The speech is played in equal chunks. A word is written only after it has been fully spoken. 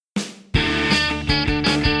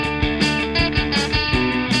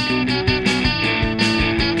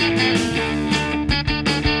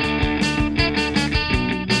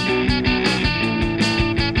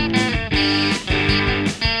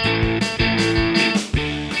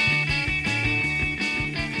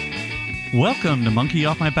Welcome to Monkey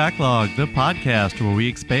Off My Backlog, the podcast where we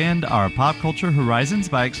expand our pop culture horizons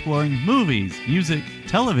by exploring movies, music,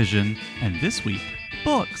 television, and this week,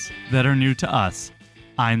 books that are new to us.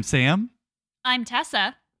 I'm Sam. I'm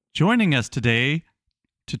Tessa. Joining us today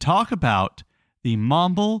to talk about the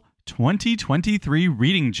Momble 2023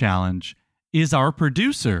 Reading Challenge is our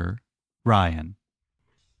producer, Ryan.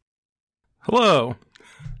 Hello.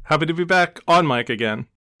 Happy to be back on mic again.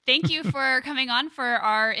 Thank you for coming on for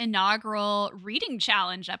our inaugural reading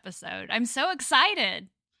challenge episode. I'm so excited.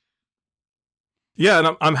 Yeah,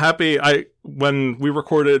 and I'm happy. When we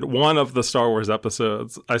recorded one of the Star Wars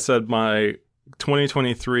episodes, I said my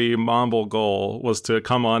 2023 Momble goal was to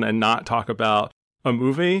come on and not talk about a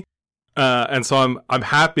movie. And so I'm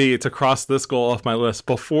happy to cross this goal off my list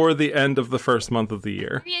before the end of the first month of the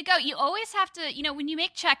year. There you go. You always have to, when you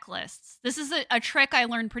make checklists, this is a trick I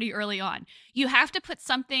learned pretty early on. You have to put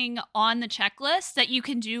something on the checklist that you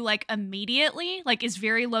can do like immediately, like is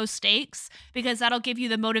very low stakes, because that'll give you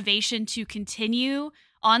the motivation to continue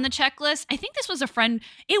on the checklist. I think this was a friend.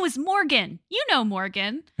 It was Morgan. You know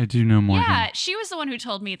Morgan. I do know Morgan. Yeah, she was the one who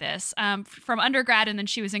told me this from undergrad, and then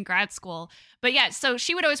she was in grad school. But yeah, so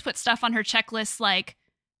she would always put stuff on her checklist like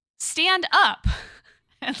stand up.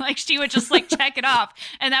 And like she would just like check it off,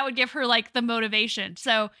 and that would give her like the motivation.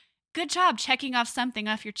 So good job checking off something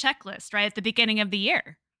off your checklist right at the beginning of the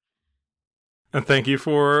year. And thank you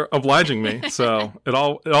for obliging me. So it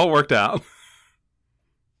all worked out.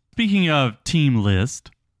 Speaking of team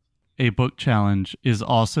list, a book challenge is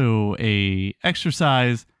also a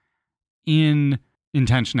exercise in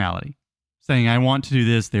intentionality, saying I want to do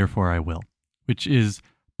this, therefore I will, which is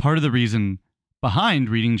part of the reason behind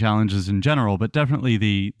reading challenges in general, but definitely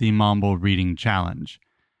the Momble reading challenge.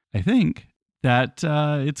 I think that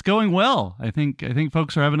it's going well. I think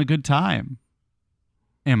folks are having a good time.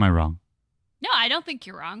 Am I wrong? No, I don't think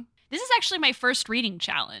you're wrong. This is actually my first reading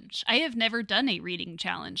challenge. I have never done a reading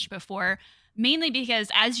challenge before, mainly because,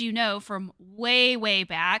 as you know, from way, way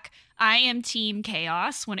back, I am team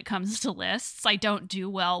chaos when it comes to lists. I don't do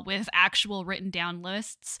well with actual written down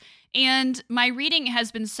lists. And my reading has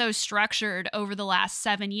been so structured over the last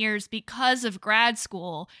 7 years because of grad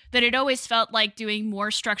school that it always felt like doing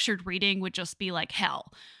more structured reading would just be like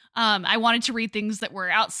hell. I wanted to read things that were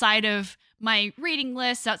outside of my reading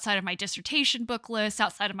lists, outside of my dissertation book lists,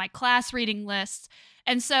 outside of my class reading lists.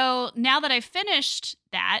 And so now that I've finished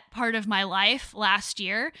that part of my life last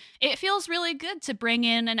year, it feels really good to bring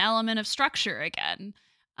in an element of structure again.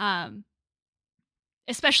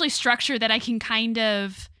 Especially structure that I can kind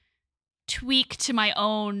of tweak to my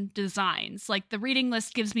own designs. Like the reading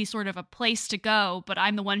list gives me sort of a place to go, but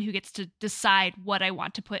I'm the one who gets to decide what I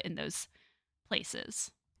want to put in those places.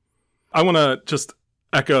 I want to just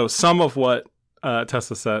echo some of what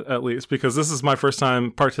Tessa said, at least, because this is my first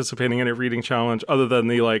time participating in a reading challenge other than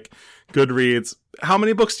the like Goodreads, how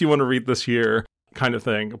many books do you want to read this year kind of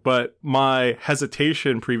thing. But my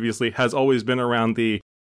hesitation previously has always been around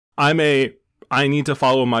I need to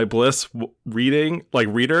follow my bliss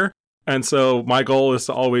reader. And so my goal is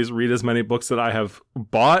to always read as many books that I have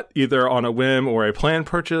bought, either on a whim or a planned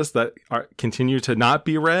purchase that continue to not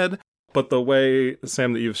be read. But the way,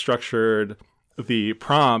 Sam, that you've structured the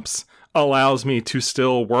prompts allows me to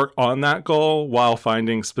still work on that goal while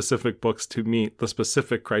finding specific books to meet the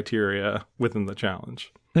specific criteria within the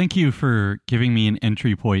challenge. Thank you for giving me an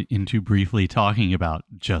entry point into briefly talking about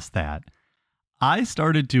just that. I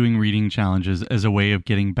started doing reading challenges as a way of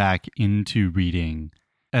getting back into reading.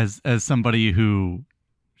 As somebody who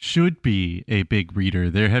should be a big reader,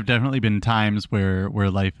 there have definitely been times where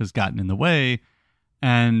life has gotten in the way,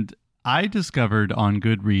 and I discovered on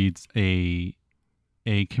Goodreads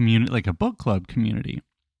a community, like a book club community.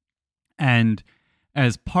 And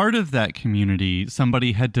as part of that community,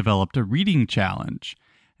 somebody had developed a reading challenge.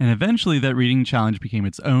 And eventually that reading challenge became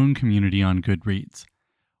its own community on Goodreads.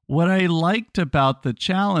 What I liked about the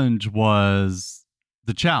challenge was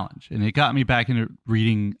the challenge, and it got me back into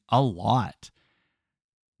reading a lot.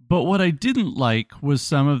 But what I didn't like was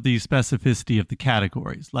some of the specificity of the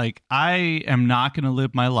categories. Like, I am not going to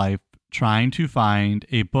live my life trying to find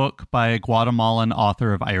a book by a Guatemalan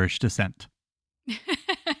author of Irish descent.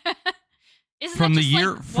 From the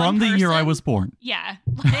year I was born. Yeah.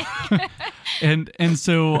 And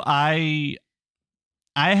so I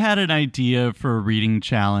had an idea for a reading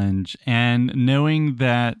challenge, and knowing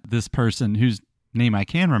that this person, whose name I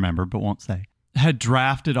can remember but won't say, had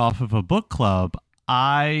drafted off of a book club,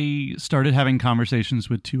 I started having conversations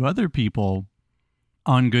with two other people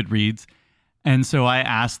on Goodreads. And so I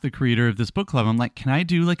asked the creator of this book club, I'm like, can I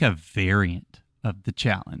do like a variant of the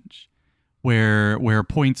challenge where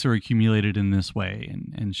points are accumulated in this way.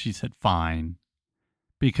 And she said, fine,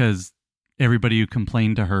 because everybody who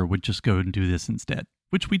complained to her would just go and do this instead,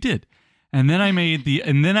 which we did. And then I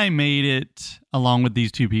made it along with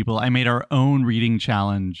these two people. I made our own reading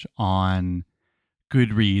challenge on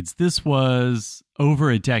Goodreads. This was over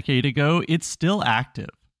a decade ago. It's still active.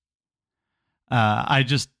 I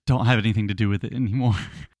just don't have anything to do with it anymore.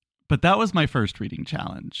 But that was my first reading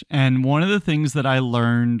challenge. And one of the things that I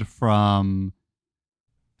learned from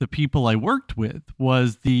the people I worked with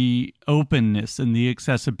was the openness and the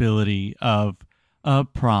accessibility of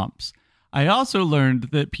prompts. I also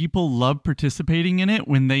learned that people love participating in it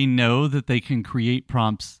when they know that they can create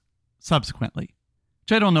prompts subsequently,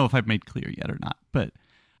 which I don't know if I've made clear yet or not. But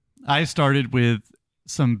I started with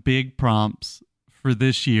some big prompts for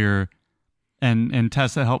this year, and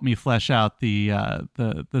Tessa helped me flesh out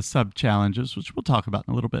the sub challenges, which we'll talk about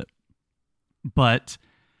in a little bit. But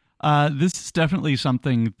this is definitely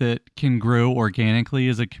something that can grow organically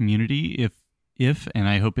as a community if and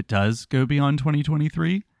I hope it does go beyond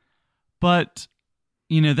 2023. But,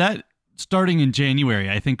 that starting in January,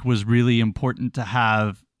 I think was really important to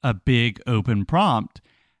have a big open prompt.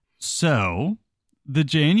 So the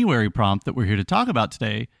January prompt that we're here to talk about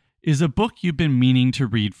today is a book you've been meaning to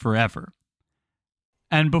read forever.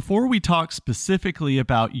 And before we talk specifically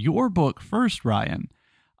about your book first, Ryan,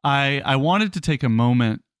 I wanted to take a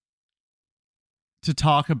moment to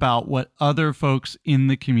talk about what other folks in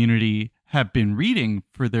the community have been reading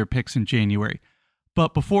for their picks in January.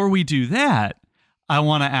 But before we do that, I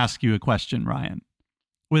want to ask you a question, Ryan.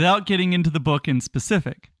 Without getting into the book in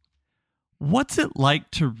specific, what's it like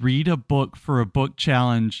to read a book for a book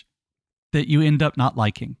challenge that you end up not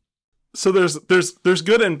liking? So there's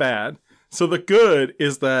good and bad. So the good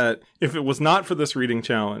is that if it was not for this reading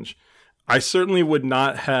challenge, I certainly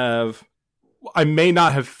I may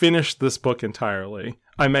not have finished this book entirely.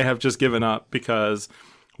 I may have just given up, because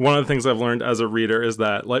one of the things I've learned as a reader is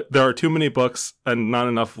that there are too many books and not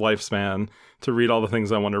enough lifespan to read all the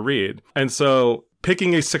things I want to read. And so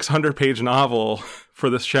picking a 600-page novel for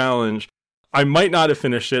this challenge, I might not have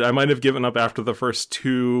finished it. I might have given up after the first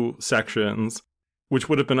 2 sections, which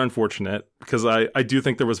would have been unfortunate, because I do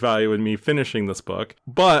think there was value in me finishing this book.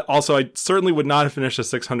 But also, I certainly would not have finished a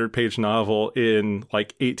 600-page novel in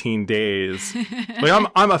 18 days.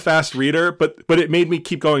 I'm a fast reader, but it made me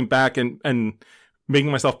keep going back and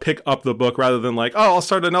making myself pick up the book rather than I'll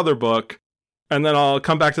start another book and then I'll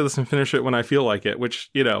come back to this and finish it when I feel like it, which,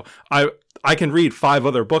 I can read 5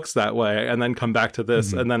 other books that way and then come back to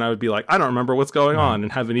this. Mm-hmm. And then I would be I don't remember what's going on,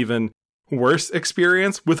 and have an even worse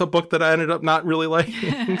experience with a book that I ended up not really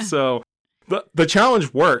liking. So the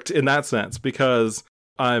challenge worked in that sense, because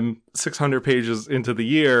I'm 600 pages into the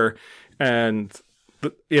year, and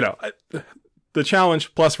the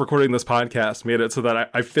challenge plus recording this podcast made it so that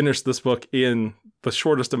I finished this book in the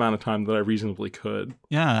shortest amount of time that I reasonably could.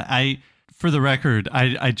 Yeah, for the record,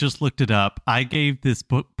 I just looked it up. I gave this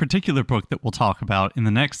particular book that we'll talk about in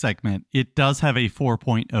the next segment, it does have a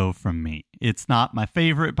 4.0 from me. It's not my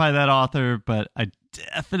favorite by that author, but I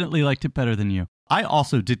definitely liked it better than you. I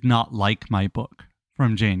also did not like my book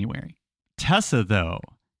from January. Tessa, though,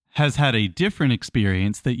 has had a different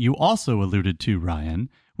experience that you also alluded to, Ryan,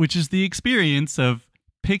 which is the experience of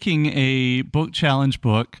picking a book challenge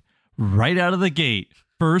book right out of the gate.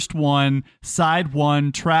 First one, side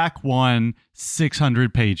one, track one,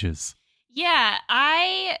 600 pages. Yeah,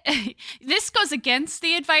 this goes against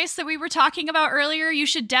the advice that we were talking about earlier. You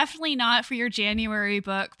should definitely not, for your January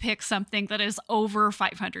book, pick something that is over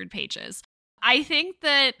 500 pages. I think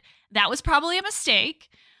that was probably a mistake,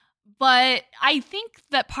 but I think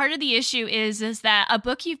that part of the issue is that a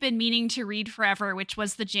book you've been meaning to read forever, which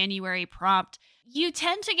was the January prompt, you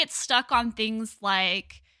tend to get stuck on things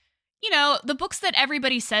like, the books that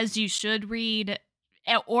everybody says you should read,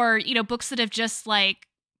 or, books that have just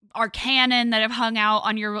are canon, that have hung out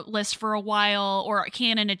on your list for a while, or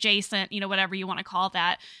canon adjacent, whatever you want to call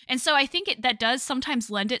that. And so I think that does sometimes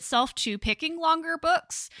lend itself to picking longer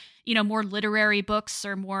books, more literary books,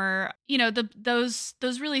 or more, those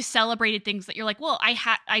really celebrated things that you're well,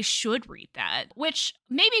 I should read that, which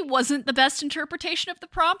maybe wasn't the best interpretation of the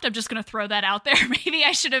prompt. I'm just going to throw that out there. Maybe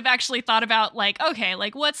I should have actually thought about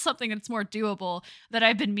what's something that's more doable that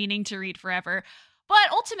I've been meaning to read forever.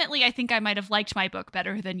 But ultimately, I think I might have liked my book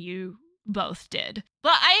better than you both did.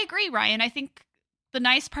 But I agree, Ryan. I think the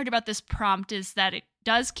nice part about this prompt is that it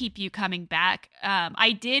does keep you coming back.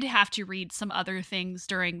 I did have to read some other things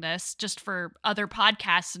during this, just for other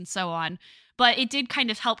podcasts and so on. But it did kind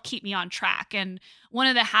of help keep me on track. And one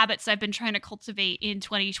of the habits I've been trying to cultivate in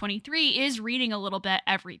 2023 is reading a little bit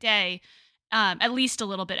every day. at least a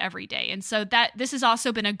little bit every day. And so that this has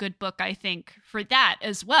also been a good book, I think, for that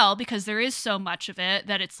as well, because there is so much of it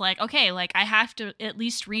that it's like, okay, like I have to at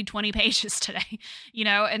least read 20 pages today, you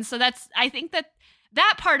know? And so I think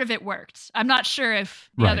that part of it worked. I'm not sure if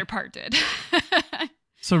the other part did.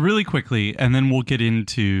 So really quickly, and then we'll get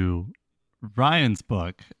into Ryan's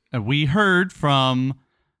book. We heard from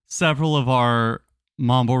several of our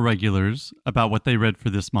Mumble regulars about what they read for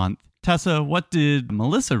this month. Tessa, what did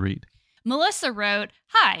Melissa read? Melissa wrote,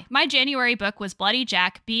 "Hi, my January book was Bloody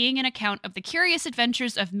Jack, being an account of the curious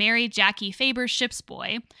adventures of Mary Jackie Faber's ship's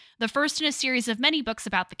boy, the first in a series of many books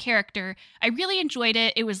about the character. I really enjoyed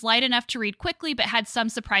it. It was light enough to read quickly, but had some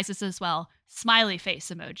surprises as well. Smiley face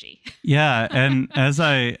emoji." Yeah, and as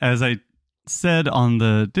I said on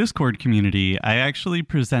the Discord community, I actually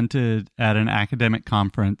presented at an academic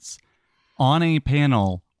conference on a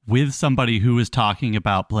panel with somebody who was talking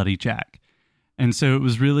about Bloody Jack. And so it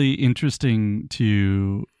was really interesting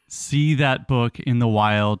to see that book in the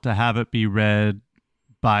wild, to have it be read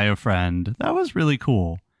by a friend. That was really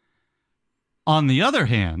cool. On the other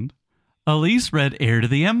hand, Elise read Heir to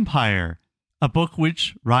the Empire, a book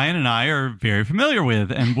which Ryan and I are very familiar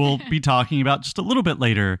with and we'll be talking about just a little bit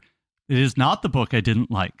later. It is not the book I didn't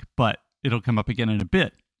like, but it'll come up again in a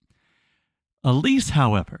bit. Elise,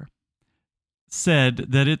 however, said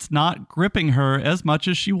that it's not gripping her as much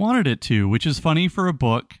as she wanted it to, which is funny for a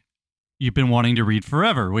book you've been wanting to read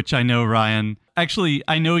forever, which I know, Ryan. Actually,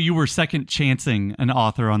 I know you were second chancing an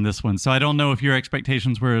author on this one, so I don't know if your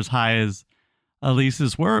expectations were as high as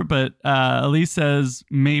Elise's were, but Elise says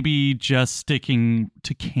maybe just sticking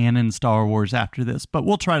to canon Star Wars after this, but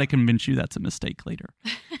we'll try to convince you that's a mistake later.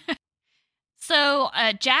 So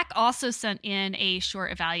Jack also sent in a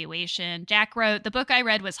short evaluation. Jack wrote, "The book I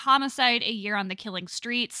read was Homicide: A Year on the Killing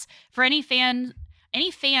Streets. For any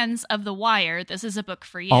fans of The Wire, this is a book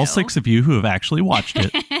for you." All 6 of you who have actually watched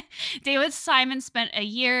it. David Simon spent a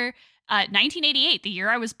year, 1988, the year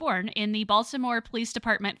I was born, in the Baltimore Police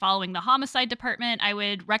Department following the Homicide Department. I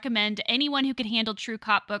would recommend to anyone who can handle true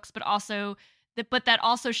cop books, but that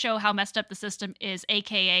also show how messed up the system is,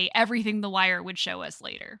 aka everything The Wire would show us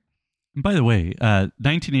later. And by the way,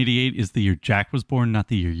 1988 is the year Jack was born, not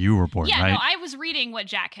the year you were born, yeah, right? no, I was reading what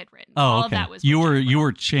Jack had written. Oh, All okay. of that was you what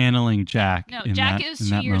were channeling Jack. No, in Jack that, is in 2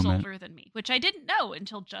 that years moment. older than me, which I didn't know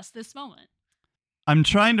until just this moment. I'm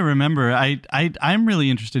trying to remember. I'm really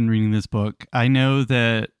interested in reading this book. I know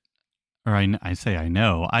that, or I say I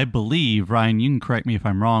know. I believe, Ryan, you can correct me if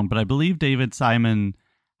I'm wrong, but I believe David Simon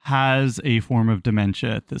has a form of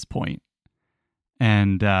dementia at this point,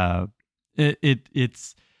 and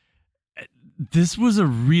it's. This was a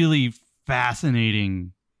really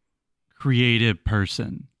fascinating, creative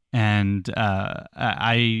person, and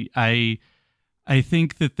I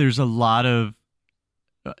think that there's a lot of,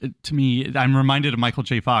 to me, I'm reminded of Michael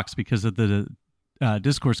J. Fox because of the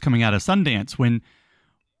discourse coming out of Sundance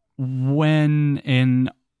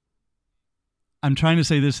and I'm trying to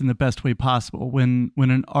say this in the best way possible, when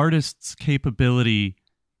an artist's capability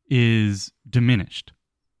is diminished,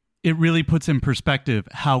 it really puts in perspective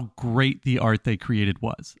how great the art they created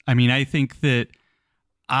was. I mean, I think that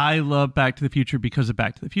I love Back to the Future because of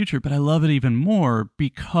Back to the Future, but I love it even more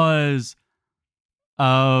because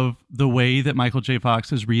of the way that Michael J.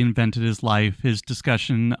 Fox has reinvented his life, his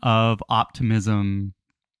discussion of optimism,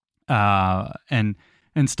 and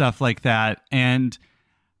stuff like that. And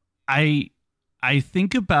I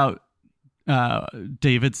think about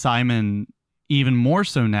David Simon even more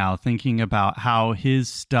so now, thinking about how his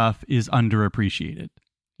stuff is underappreciated.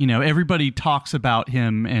 You know, everybody talks about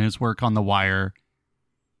him and his work on The Wire,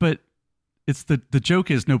 but it's the joke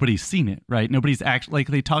is nobody's seen it, right? Nobody's actually, like,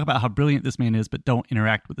 they talk about how brilliant this man is, but don't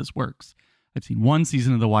interact with his works. I've seen one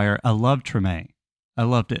season of The Wire. I loved Treme. I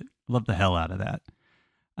loved it. I loved the hell out of that.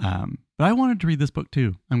 But I wanted to read this book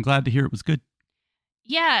too. I'm glad to hear it was good.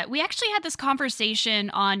 Yeah, we actually had this conversation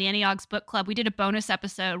on Nanny Ogg's Book Club. We did a bonus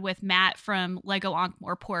episode with Matt from Lego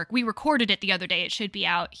Ankh-Morpork. We recorded it the other day. It should be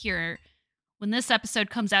out here. When this episode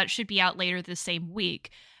comes out, it should be out later this same week.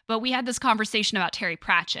 But we had this conversation about Terry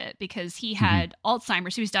Pratchett because he had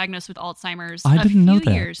Alzheimer's. He was diagnosed with Alzheimer's a few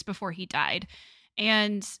years before he died.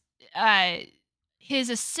 And his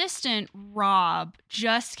assistant, Rob,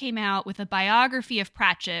 just came out with a biography of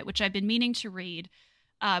Pratchett, which I've been meaning to read,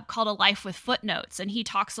 called A Life with Footnotes. And he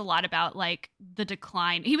talks a lot about, like, the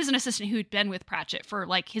decline. He was an assistant who'd been with Pratchett for,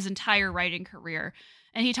 like, his entire writing career.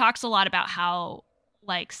 And he talks a lot about how,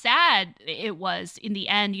 like, sad it was in the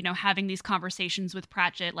end, you know, having these conversations with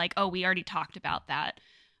Pratchett, like, oh, we already talked about that,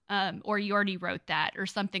 or you already wrote that, or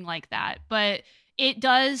something like that. But it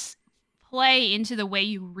does play into the way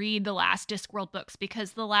you read the last Discworld books,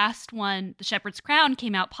 because the last one, The Shepherd's Crown,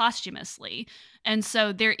 came out posthumously. And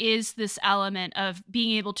so there is this element of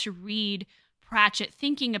being able to read Pratchett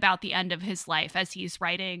thinking about the end of his life as he's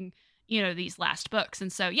writing, these last books.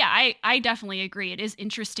 And so, yeah, I definitely agree. It is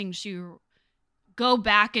interesting to go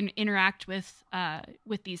back and interact with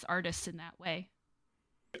these artists in that way.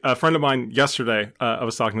 A friend of mine yesterday, I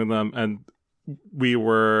was talking to them, and we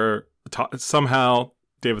were somehow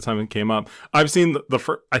David Simon came up. I've seen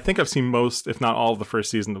I think I've seen most, if not all, of the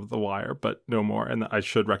first season of The Wire, but no more. And I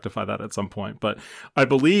should rectify that at some point. But I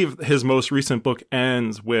believe his most recent book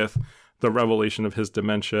ends with the revelation of his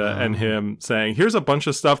dementia and him saying, here's a bunch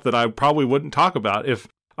of stuff that I probably wouldn't talk about if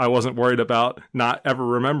I wasn't worried about not ever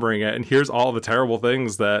remembering it. And here's all the terrible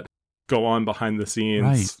things that go on behind the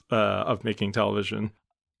scenes of making television.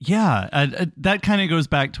 Yeah, that kind of goes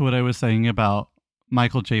back to what I was saying about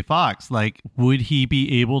Michael J. Fox. Like, would he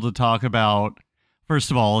be able to talk about,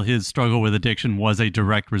 first of all, his struggle with addiction was a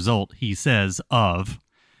direct result, he says, of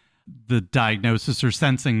the diagnosis or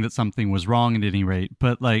sensing that something was wrong at any rate.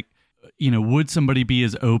 But like, would somebody be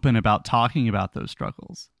as open about talking about those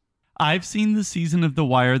struggles? I've seen the season of The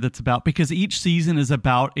Wire that's about, because each season is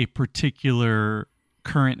about a particular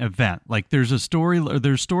current event. Like there's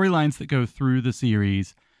storylines that go through the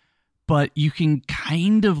series, but you can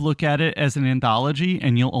kind of look at it as an anthology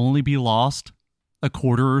and you'll only be lost a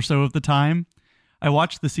quarter or so of the time. I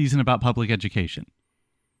watched the season about public education,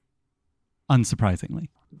 unsurprisingly.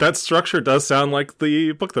 That structure does sound like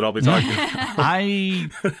the book that I'll be talking about. I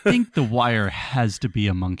think The Wire has to be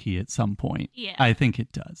a monkey at some point. Yeah. I think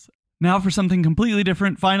it does. Now for something completely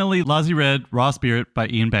different. Finally, Lazi read Raw Spirit by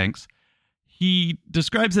Ian Banks. He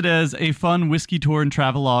describes it as a fun whiskey tour and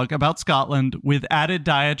travelogue about Scotland with added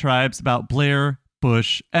diatribes about Blair,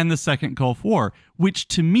 Bush, and the Second Gulf War, which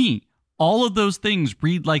to me, all of those things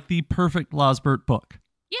read like the perfect Losbert book.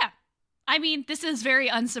 Yeah. I mean, this is very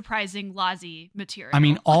unsurprising Lazi material. I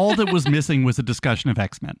mean, all that was missing was a discussion of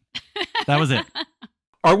X-Men. That was it.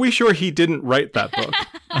 Are we sure he didn't write that book?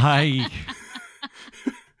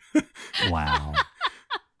 Wow.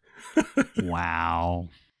 Wow.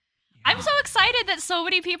 I'm so excited that so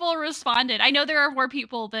many people responded. I know there are more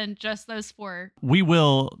people than just those 4. We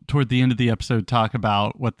will, toward the end of the episode, talk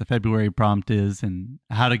about what the February prompt is and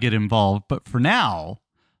how to get involved. But for now,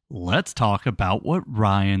 let's talk about what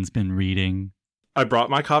Ryan's been reading. I brought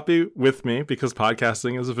my copy with me because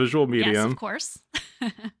podcasting is a visual medium. Yes, of course.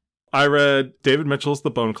 I read David Mitchell's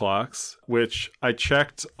The Bone Clocks, which I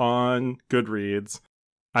checked on Goodreads.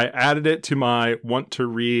 I added it to my want to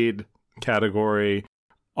read category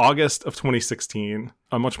August of 2016,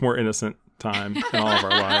 a much more innocent time in all of our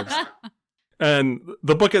lives. And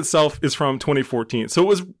the book itself is from 2014. So it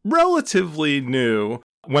was relatively new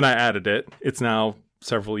when I added it. It's now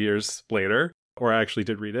several years later, or I actually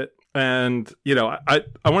did read it. And, I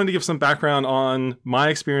wanted to give some background on my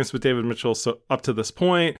experience with David Mitchell up to this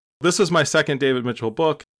point. This was my second David Mitchell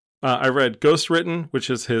book. I read Ghost Written, which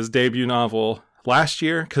is his debut novel, last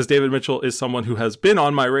year, because David Mitchell is someone who has been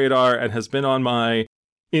on my radar and has been on my,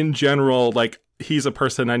 in general, like, he's a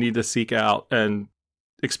person I need to seek out and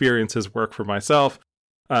experience his work for myself,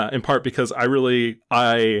 in part because when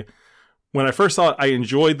I first saw it, I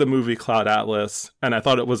enjoyed the movie Cloud Atlas, and I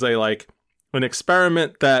thought it was an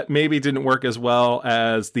experiment that maybe didn't work as well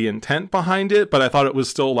as the intent behind it, but I thought it was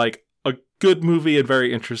still like a good movie and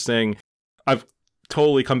very interesting. I've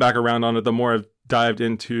totally come back around on it the more I've dived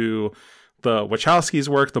into the Wachowskis'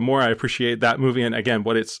 work, the more I appreciate that movie. And again,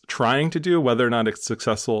 what it's trying to do, whether or not it's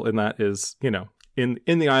successful in that is, in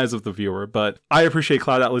the eyes of the viewer. But I appreciate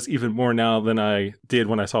Cloud Atlas even more now than I did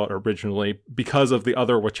when I saw it originally because of the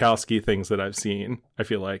other Wachowski things that I've seen, I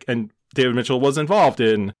feel like. And David Mitchell was involved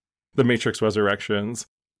in The Matrix Resurrections.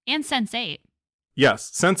 And Sense8. Yes,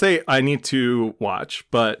 Sense8 I need to watch,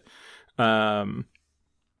 but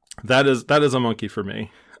that is a monkey for me,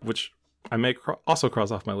 which I may also cross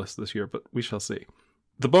off my list this year, but we shall see.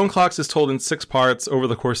 The Bone Clocks is told in 6 parts over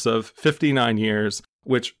the course of 59 years,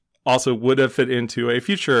 which also would have fit into a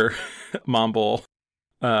future Mumble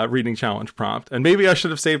reading challenge prompt. And maybe I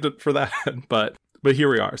should have saved it for that, but here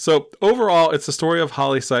we are. So overall, it's the story of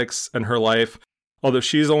Holly Sykes and her life, although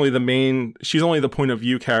she's only the point of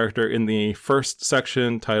view character in the first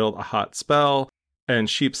section titled A Hot Spell, and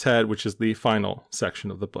Sheep's Head, which is the final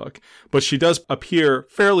section of the book. But she does appear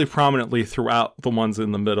fairly prominently throughout the ones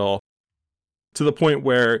in the middle, to the point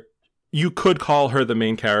where you could call her the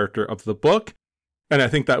main character of the book. And I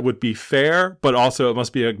think that would be fair, but also it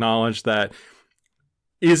must be acknowledged that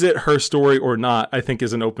is it her story or not, I think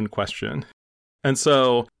is an open question. And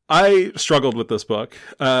so I struggled with this book.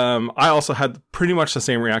 I also had pretty much the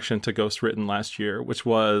same reaction to Ghost Written last year, which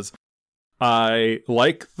was I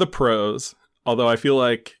like the prose, although I feel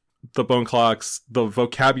like the Bone Clocks, the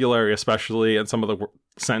vocabulary especially, and some of the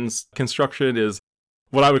sentence construction is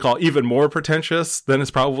what I would call even more pretentious than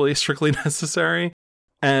is probably strictly necessary.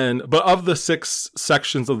 But of the 6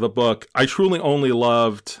 sections of the book, I truly only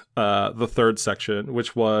loved the third section,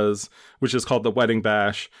 which is called The Wedding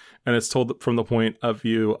Bash. And it's told from the point of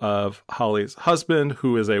view of Holly's husband,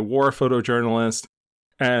 who is a war photojournalist.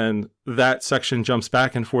 And that section jumps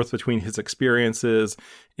back and forth between his experiences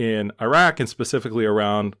in Iraq and specifically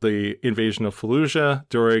around the invasion of Fallujah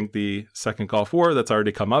during the Second Gulf War that's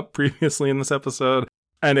already come up previously in this episode,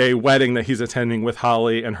 and a wedding that he's attending with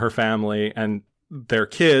Holly and her family and their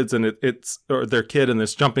kids, and it's their kid, and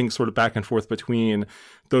this jumping sort of back and forth between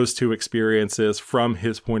those two experiences from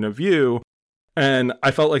his point of view. And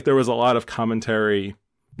I felt like there was a lot of commentary,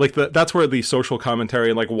 like that's where the social commentary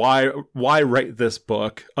and like why write this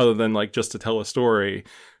book other than like just to tell a story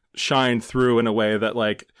shined through in a way that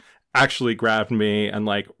like actually grabbed me and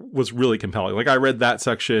like was really compelling. Like I read that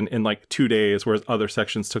section in like 2 days, whereas other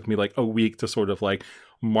sections took me like a week to sort of like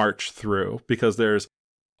march through, because there's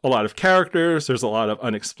a lot of characters, there's a lot of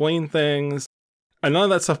unexplained things, and none of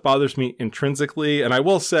that stuff bothers me intrinsically. And I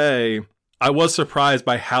will say, I was surprised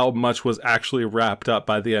by how much was actually wrapped up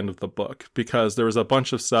by the end of the book, because there was a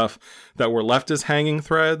bunch of stuff that were left as hanging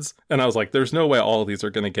threads, and I was like, there's no way all of these are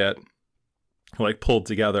going to get like pulled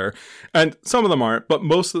together. And some of them aren't, but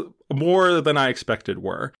more than I expected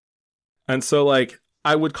were. And so like,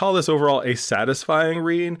 I would call this overall a satisfying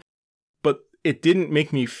read, but it didn't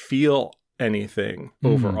make me feel anything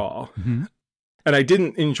overall. Mm-hmm. And I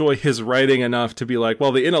didn't enjoy his writing enough to be like,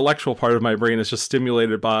 well, the intellectual part of my brain is just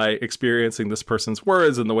stimulated by experiencing this person's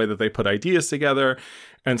words and the way that they put ideas together.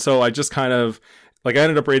 And so I just kind of like, I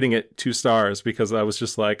ended up rating it 2 stars because I was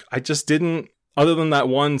just like, I just didn't, other than that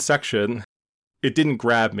one section, it didn't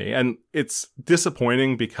grab me. And it's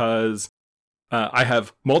disappointing because I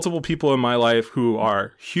have multiple people in my life who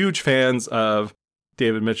are huge fans of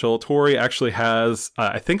David Mitchell. Tori actually has,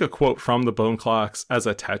 I think, a quote from the Bone Clocks as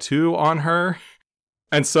a tattoo on her.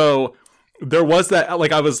 And so there was that,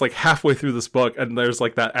 like, I was like halfway through this book and there's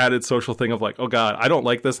like that added social thing of like, oh God, I don't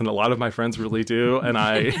like this. And a lot of my friends really do. And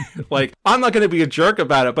I like, I'm not going to be a jerk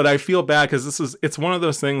about it, but I feel bad because it's one of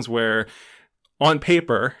those things where on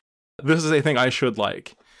paper, this is a thing I should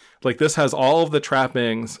like. Like this has all of the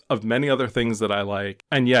trappings of many other things that I like.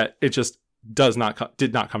 And yet it just did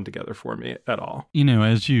not come together for me at all. You know,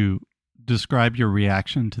 as you describe your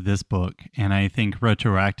reaction to this book, and I think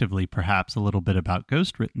retroactively perhaps a little bit about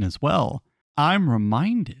Ghost Written as well, I'm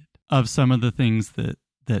reminded of some of the things that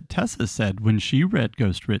Tessa said when she read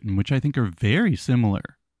Ghost Written, which I think are very similar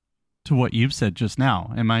to what you've said just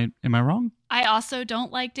now. Am I wrong? I also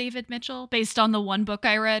don't like David Mitchell based on the one book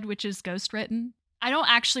I read, which is Ghost Written. I don't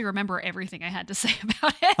actually remember everything I had to say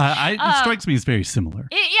about it. It strikes me as very similar.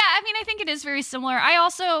 I think it is very similar. I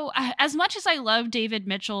also, as much as I love David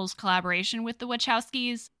Mitchell's collaboration with the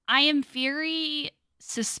Wachowskis, I am very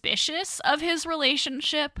suspicious of his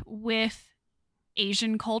relationship with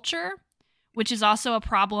Asian culture, which is also a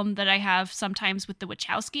problem that I have sometimes with the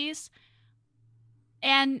Wachowskis.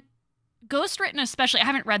 And Ghost Written especially, I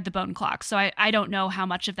haven't read The Bone Clock, so I don't know how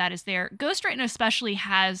much of that is there. Ghost Written especially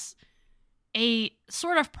has a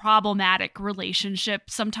sort of problematic relationship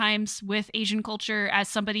sometimes with Asian culture, as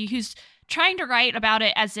somebody who's trying to write about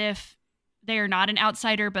it as if they are not an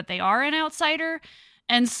outsider, but they are an outsider.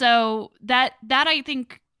 And so that I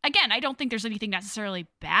think, again, I don't think there's anything necessarily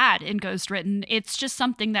bad in Ghost Written. It's just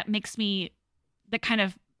something that kind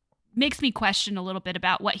of makes me question a little bit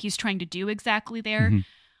about what he's trying to do exactly there. Mm-hmm.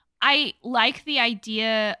 I like the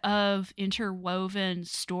idea of interwoven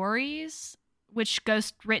stories, which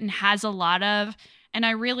Ghost Written has a lot of. And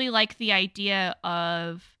I really like the idea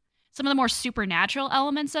of some of the more supernatural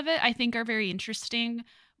elements of it, I think are very interesting.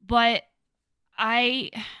 But I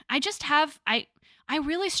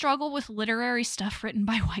really struggle with literary stuff written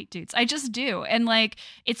by white dudes. I just do. And like,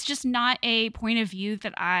 it's just not a point of view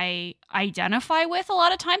that I identify with a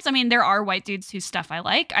lot of times. I mean, there are white dudes whose stuff I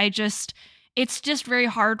like. It's just very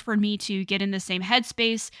hard for me to get in the same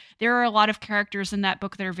headspace. There are a lot of characters in that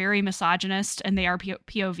book that are very misogynist, and they are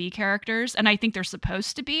POV characters, and I think they're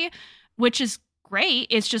supposed to be, which is great.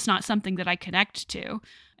 It's just not something that I connect to.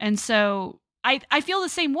 And so I feel the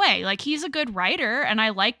same way. Like, he's a good writer, and I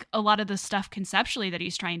like a lot of the stuff conceptually that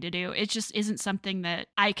he's trying to do. It just isn't something that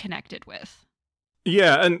I connected with.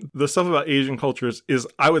 Yeah, and the stuff about Asian cultures is,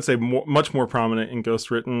 I would say, much more prominent in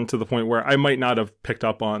Ghost Written, to the point where I might not have picked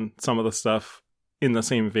up on some of the stuff in the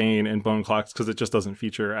same vein in Bone Clocks because it just doesn't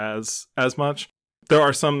feature as much. There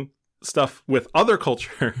are some stuff with other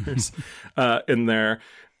cultures in there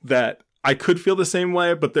that I could feel the same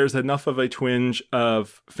way, but there's enough of a twinge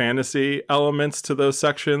of fantasy elements to those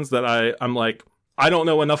sections that I'm like, I don't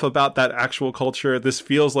know enough about that actual culture. This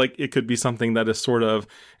feels like it could be something that is sort of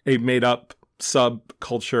a made up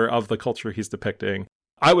subculture of the culture he's depicting.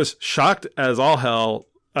 I was shocked as all hell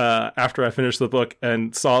after I finished the book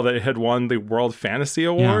and saw that it had won the World Fantasy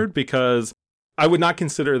Award because I would not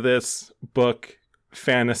consider this book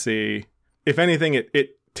fantasy. If anything,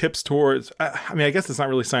 it tips towards, I mean, I guess it's not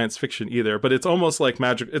really science fiction either, but it's almost like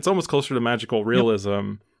magic. It's almost closer to magical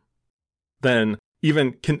realism than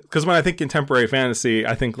even, because when I think contemporary fantasy,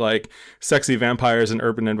 I think like sexy vampires in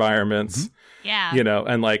urban environments, you know,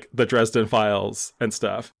 and like the Dresden Files and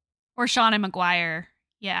stuff. Or Shauna Maguire.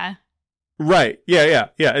 Yeah. Right. Yeah.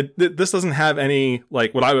 This doesn't have any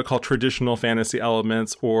like what I would call traditional fantasy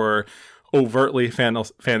elements or overtly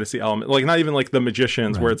fantasy element, like not even like The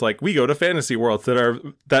Magicians, where it's like we go to fantasy worlds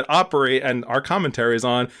that operate and our commentaries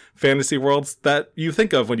on fantasy worlds that you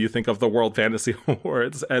think of when you think of the World Fantasy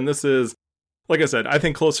Awards. And this is, like I said, I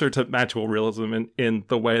think closer to magical realism in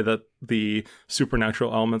the way that the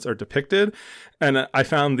supernatural elements are depicted. And I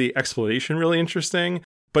found the explanation really interesting.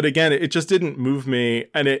 But again, it just didn't move me.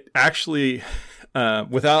 And it actually,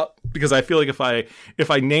 because I feel like if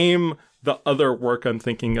I name the other work I'm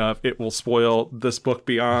thinking of, it will spoil this book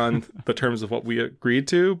beyond the terms of what we agreed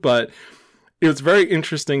to. But it was very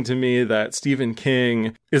interesting to me that Stephen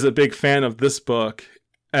King is a big fan of this book.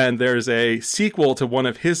 And there's a sequel to one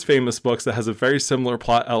of his famous books that has a very similar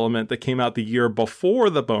plot element that came out the year before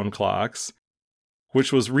The Bone Clocks,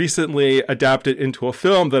 which was recently adapted into a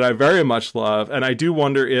film that I very much love. And I do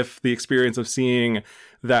wonder if the experience of seeing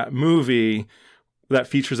that movie that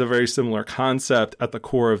features a very similar concept at the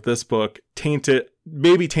core of this book tainted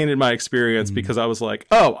my experience because I was like,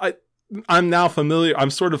 oh, I'm now familiar.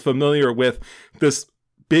 I'm sort of familiar with this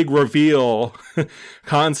big reveal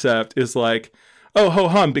concept is like, oh, ho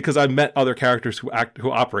hum, because I've met other characters who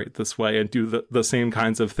operate this way and do the same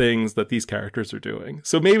kinds of things that these characters are doing.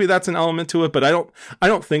 So maybe that's an element to it, but I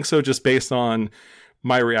don't think so just based on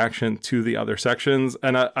my reaction to the other sections.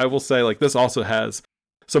 And I will say, like, this also has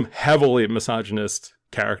some heavily misogynist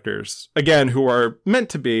characters, again, who are meant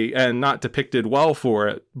to be and not depicted well for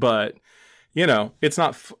it, but you know, it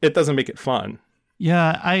doesn't make it fun.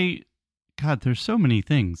 Yeah, God, there's so many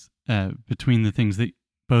things between the things that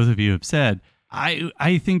both of you have said.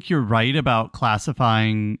 I think you're right about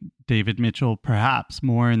classifying David Mitchell perhaps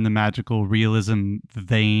more in the magical realism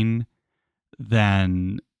vein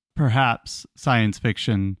than perhaps science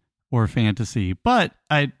fiction or fantasy. But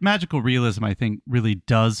magical realism, I think, really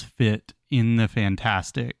does fit in the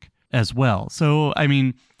fantastic as well. So, I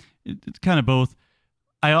mean, it's kind of both.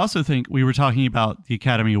 I also think we were talking about the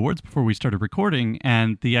Academy Awards before we started recording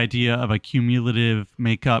and the idea of a cumulative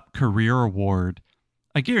makeup career award.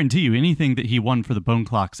 I guarantee you anything that he won for the Bone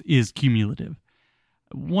Clocks is cumulative.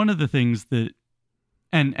 One of the things that,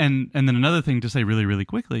 and then another thing to say really, really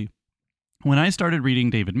quickly, when I started reading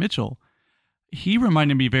David Mitchell, he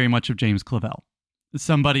reminded me very much of James Clavell,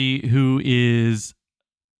 somebody who is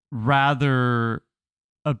rather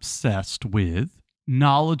obsessed with,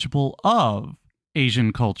 knowledgeable of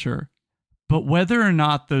Asian culture, but whether or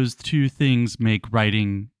not those two things make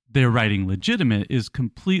their writing legitimate is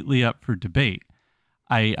completely up for debate.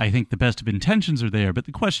 I think the best of intentions are there, but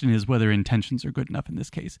the question is whether intentions are good enough in this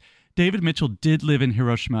case. David Mitchell did live in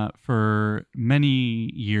Hiroshima for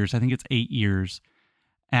many years. I think it's 8 years.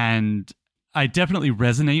 And I definitely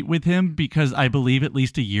resonate with him because I believe at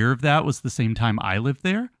least a year of that was the same time I lived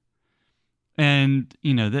there. And,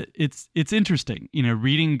 you know, that it's interesting, you know,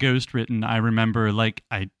 reading Ghostwritten, I remember like,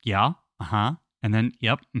 and then,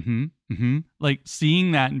 yep, like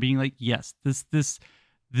seeing that and being like, yes, this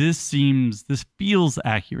feels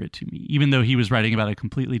accurate to me, even though he was writing about a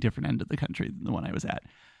completely different end of the country than the one I was at.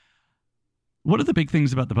 One of the big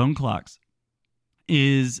things about the Bone Clocks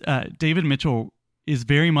is David Mitchell is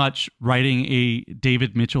very much writing a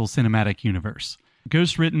David Mitchell cinematic universe.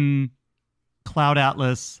 Ghostwritten, Cloud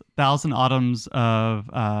Atlas, Thousand Autumns of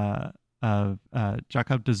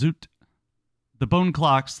Jakob de Zoet, The Bone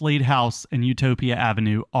Clock, Slade House, and Utopia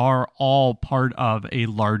Avenue are all part of a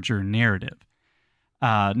larger narrative.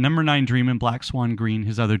 Number 9 Dream and Black Swan Green,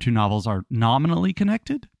 his other two novels, are nominally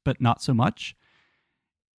connected, but not so much.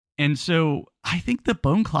 And so I think The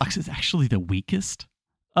Bone Clocks is actually the weakest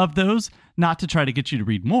of those, not to try to get you to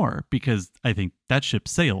read more, because I think that ship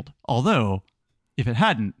sailed. Although, if it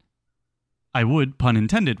hadn't, I would, pun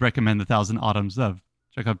intended, recommend The Thousand Autumns of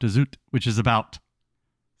Jakob de Zoet, which is about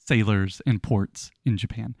sailors and ports in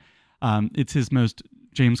Japan. It's his most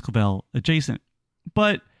James Clavell adjacent.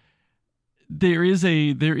 But there is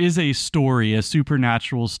a story, a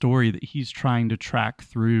supernatural story that he's trying to track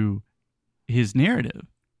through his narrative.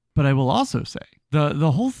 But I will also say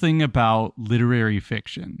the whole thing about literary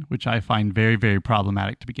fiction, which I find very, very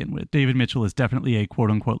problematic to begin with. David Mitchell is definitely a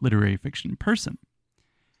quote unquote literary fiction person.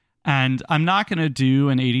 And I'm not going to do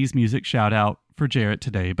an 80s music shout out for Jarrett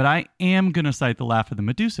today, but I am going to cite The Laugh of the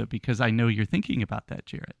Medusa because I know you're thinking about that,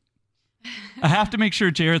 Jarrett. I have to make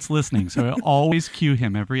sure Jarrett's listening, so I always cue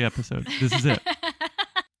him every episode. This is it.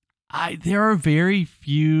 There are very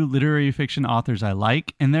few literary fiction authors I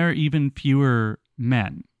like, and there are even fewer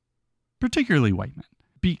men, particularly white men,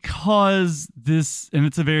 because this, and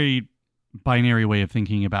it's a very binary way of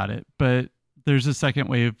thinking about it, but there's a second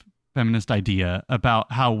wave feminist idea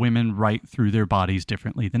about how women write through their bodies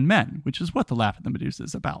differently than men, which is what The Laugh of the Medusa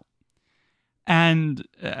is about. And,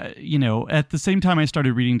 at the same time I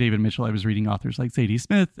started reading David Mitchell, I was reading authors like Zadie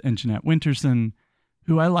Smith and Jeanette Winterson,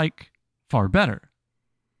 who I like far better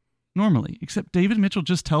normally, except David Mitchell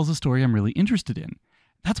just tells a story I'm really interested in.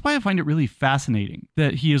 That's why I find it really fascinating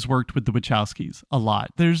that he has worked with the Wachowskis a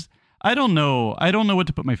lot. I don't know what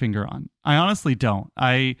to put my finger on. I honestly don't.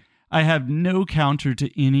 I have no counter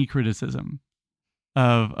to any criticism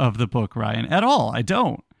of the book, Ryan, at all. I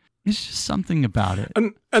don't. It's just something about it.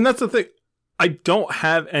 And that's the thing. I don't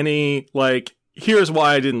have any, here's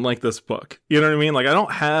why I didn't like this book. You know what I mean? I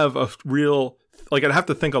don't have a real, I'd have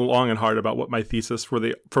to think long and hard about what my thesis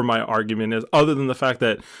for my argument is, other than the fact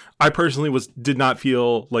that I personally did not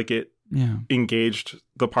feel like it engaged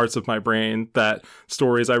the parts of my brain that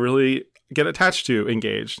stories I really get attached to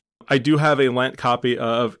engaged. I do have a Lent copy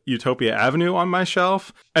of Utopia Avenue on my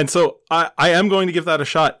shelf. And so I am going to give that a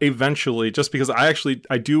shot eventually, just because I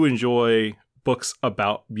do enjoy books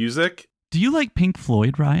about music. Do you like Pink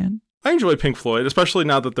Floyd, Ryan? I enjoy Pink Floyd, especially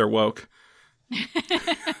now that they're woke.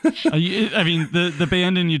 I mean, the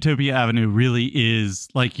band in Utopia Avenue really is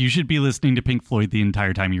you should be listening to Pink Floyd the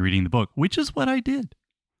entire time you're reading the book, which is what I did.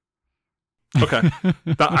 Okay,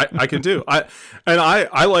 I can do.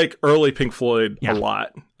 I like early Pink Floyd a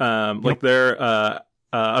lot. Their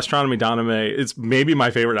Astronomy Domine. It's maybe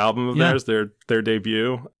my favorite album of theirs. Their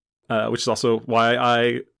debut, which is also why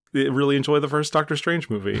I really enjoy the first Doctor Strange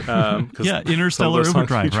movie. Interstellar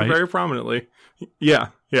Overdrive, right? Very prominently. Yeah.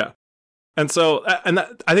 And so,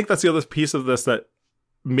 I think that's the other piece of this that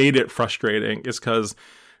made it frustrating, is because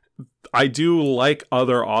I do like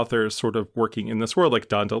other authors sort of working in this world. Like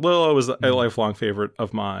Don DeLillo is a lifelong favorite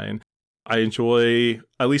of mine. I enjoy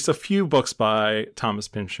at least a few books by Thomas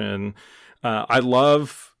Pynchon. I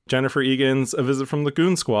love Jennifer Egan's A Visit from the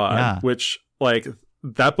Goon Squad, which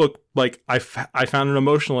that book, I found an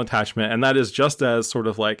emotional attachment, and that is just as sort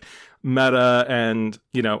of meta and,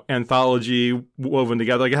 anthology woven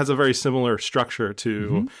together. It has a very similar structure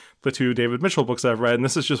to the two David Mitchell books I've read. And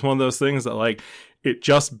this is just one of those things that it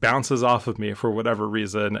just bounces off of me for whatever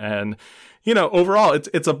reason. And, overall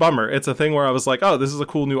it's a bummer. It's a thing where I was like, oh, this is a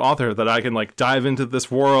cool new author that I can dive into this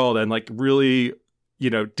world and really,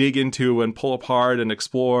 dig into and pull apart and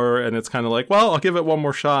explore. And it's kind of well, I'll give it one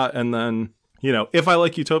more shot. And then, if I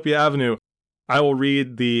like Utopia Avenue, I will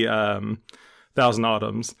read the Thousand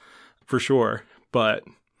Autumns for sure. But,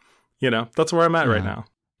 that's where I'm at right now.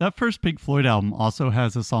 That first Pink Floyd album also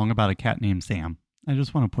has a song about a cat named Sam. I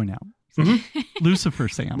just want to point out. Lucifer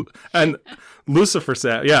Sam. And Lucifer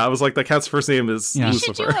Sam. Yeah, I was like, the cat's first name is Lucifer. You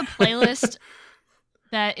should do a playlist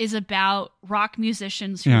that is about rock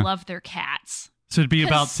musicians who love their cats. So it'd be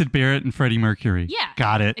about Syd Barrett and Freddie Mercury. Yeah.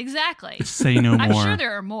 Got it. Exactly. Say no more. I'm sure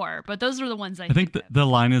there are more, but those are the ones I think the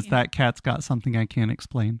line is that cat's got something I can't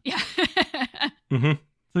explain. Yeah. So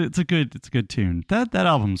it's a good tune. That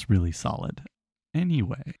album's really solid.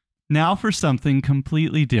 Anyway, now for something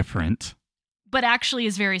completely different. But actually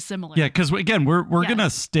is very similar. Yeah, because again, we're going to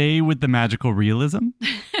stay with the magical realism.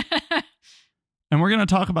 And we're going to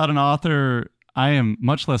talk about an author I am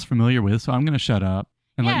much less familiar with, so I'm going to shut up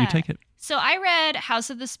and let you take it. So I read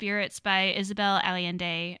House of the Spirits by Isabel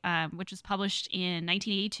Allende, which was published in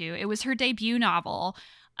 1982. It was her debut novel.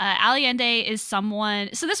 Allende is someone...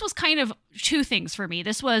 So this was kind of two things for me.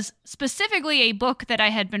 This was specifically a book that I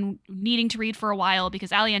had been needing to read for a while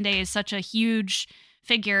because Allende is such a huge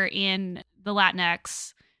figure in the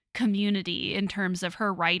Latinx community in terms of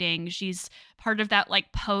her writing. She's part of that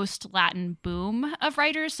post-Latin boom of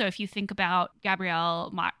writers. So if you think about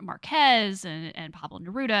Gabriel Marquez and Pablo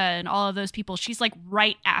Neruda and all of those people, she's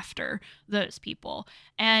right after those people.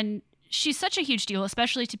 And she's such a huge deal,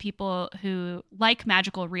 especially to people who like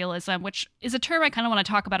magical realism, which is a term I kind of want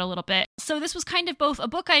to talk about a little bit. So this was kind of both a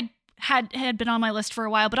book I had been on my list for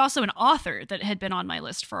a while, but also an author that had been on my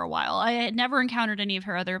list for a while. I had never encountered any of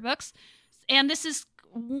her other books, and this is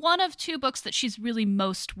one of two books that she's really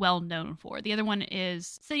most well known for. The other one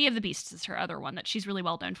is City of the Beasts is her other one that she's really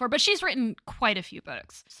well known for, but she's written quite a few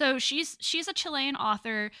books. So she's a Chilean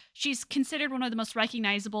author. She's considered one of the most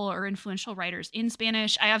recognizable or influential writers in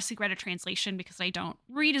Spanish. I obviously read a translation because I don't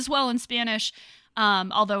read as well in Spanish,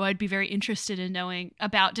 although I'd be very interested in knowing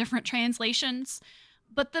about different translations.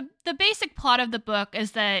 But the basic plot of the book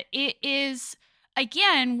is that it is,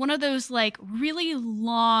 again, one of those like really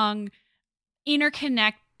long,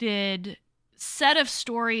 interconnected set of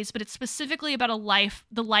stories, but it's specifically about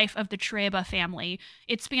the life of the Trueba family.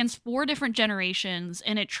 It spans 4 different generations,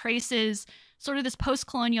 and it traces sort of this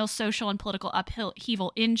post-colonial social and political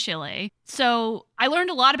upheaval in Chile. So I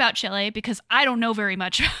learned a lot about Chile because I don't know very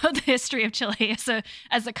much about the history of Chile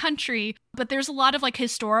as a country, but there's a lot of like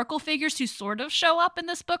historical figures who sort of show up in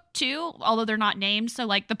this book too, although they're not named. So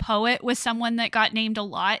like the poet was someone that got named a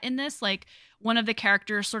lot in this. Like one of the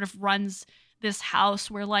characters sort of runs this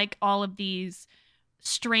house where like all of these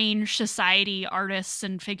strange society artists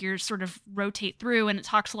and figures sort of rotate through, and it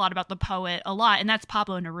talks a lot about the poet a lot, and that's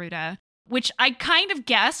Pablo Neruda, which I kind of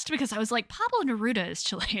guessed because I was like, Pablo Neruda is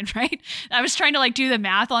Chilean, right? I was trying to like do the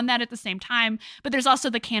math on that at the same time, but there's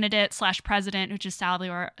also the candidate/president, which is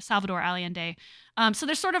Salvador Allende. So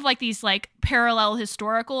there's sort of like these like parallel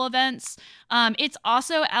historical events. It's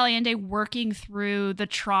also Allende working through the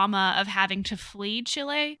trauma of having to flee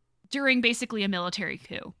Chile during basically a military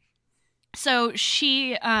coup. So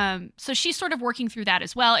she's sort of working through that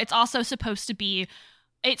as well. It's also supposed to be,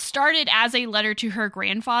 it started as a letter to her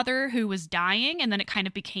grandfather who was dying, and then it kind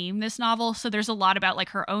of became this novel. So there's a lot about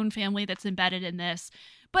like her own family that's embedded in this.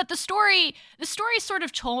 But the story is sort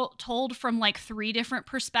of told from like 3 different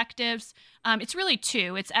perspectives. It's really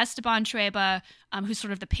 2. It's Esteban Trueba, who's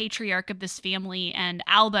sort of the patriarch of this family, and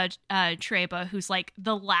Alba Trueba, who's like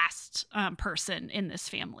the last person in this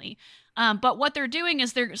family. But what they're doing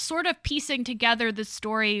is they're sort of piecing together the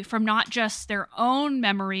story from not just their own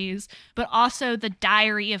memories, but also the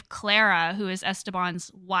diary of Clara, who is Esteban's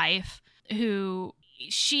wife, who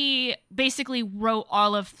she basically wrote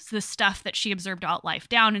all of the stuff that she observed about life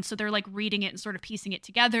down. And so they're like reading it and sort of piecing it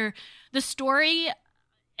together. The story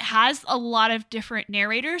has a lot of different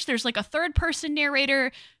narrators. There's like a 3rd-person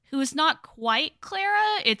narrator who is not quite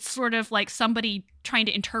Clara. It's sort of like somebody trying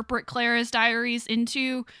to interpret Clara's diaries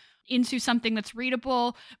into something that's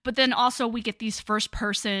readable. But then also we get these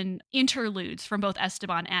 1st-person interludes from both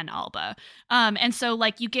Esteban and Alba. And so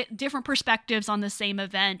like you get different perspectives on the same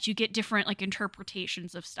event. You get different like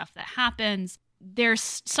interpretations of stuff that happens.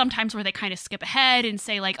 There's sometimes where they kind of skip ahead and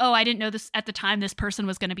say like, oh, I didn't know this at the time this person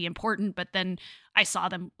was going to be important, but then I saw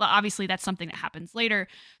them. Well, obviously that's something that happens later.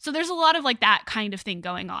 So there's a lot of like that kind of thing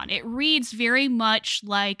going on. It reads very much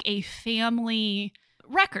like a family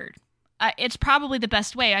record. It's probably the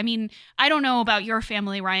best way. I mean, I don't know about your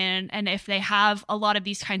family, Ryan, and if they have a lot of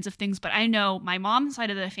these kinds of things, but I know my mom's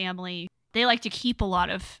side of the family, they like to keep a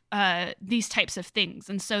lot of these types of things.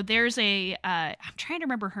 And so there's I'm trying to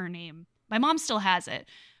remember her name. My mom still has it,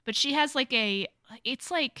 but she has like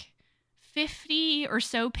it's like 50 or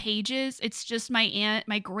so pages. It's just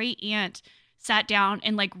my great aunt sat down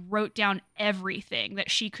and like wrote down everything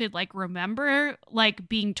that she could like remember, like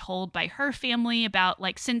being told by her family about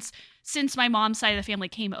like since my mom's side of the family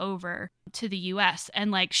came over to the US,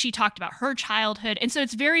 and like she talked about her childhood. And so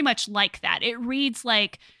it's very much like that. It reads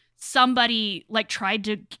like somebody like tried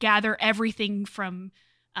to gather everything from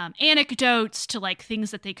anecdotes to like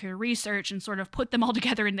things that they could research and sort of put them all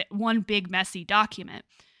together in one big messy document.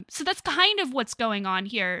 So that's kind of what's going on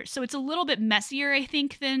here. So it's a little bit messier, I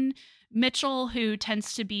think, than Mitchell, who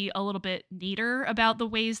tends to be a little bit neater about the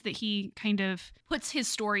ways that he kind of puts his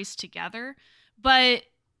stories together. But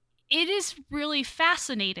it is really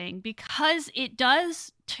fascinating because it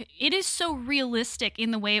is so realistic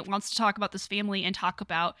in the way it wants to talk about this family and talk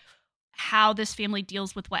about how this family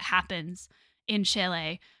deals with what happens in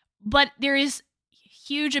Chile. But there is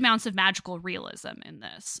huge amounts of magical realism in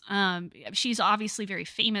this. She's obviously very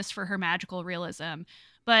famous for her magical realism,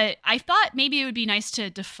 but I thought maybe it would be nice to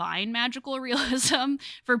define magical realism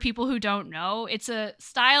for people who don't know. It's a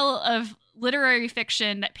style of literary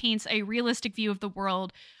fiction that paints a realistic view of the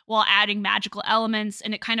world while adding magical elements,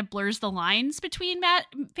 and it kind of blurs the lines between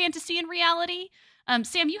fantasy and reality.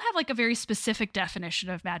 Sam, you have like a very specific definition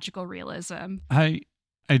of magical realism.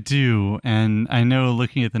 I do, and I know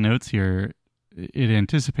looking at the notes here, it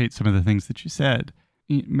anticipates some of the things that you said.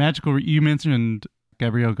 You mentioned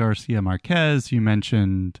Gabriel Garcia Marquez, you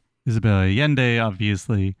mentioned Isabel Allende,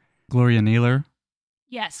 obviously, Gloria Naylor.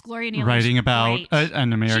 Yes, Gloria Neal's writing about right.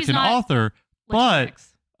 an American not author, but Latinx.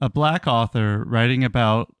 a Black author writing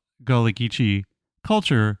about Gullah Geechee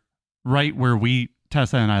culture right where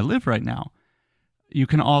Tessa and I live right now. You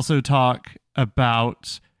can also talk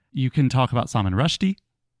about Salman Rushdie.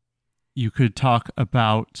 You could talk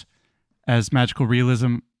about, as magical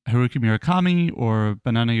realism, Haruki Murakami or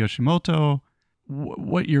Banana Yoshimoto.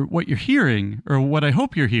 What you're hearing, or what I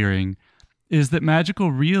hope you're hearing, is that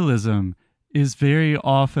magical realism is very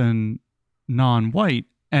often non-white,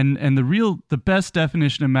 and the best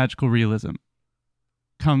definition of magical realism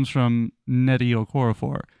comes from Nnedi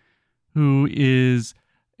Okorafor, who is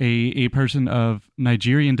a person of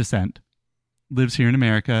Nigerian descent, lives here in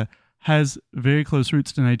America, has very close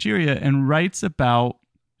roots to Nigeria, and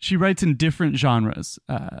she writes in different genres,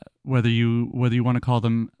 whether you want to call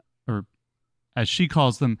them, or as she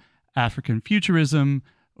calls them, African futurism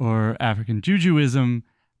or African jujuism.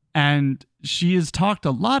 And she has talked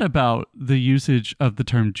a lot about the usage of the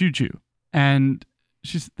term juju. And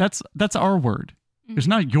that's our word. It's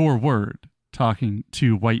not your word talking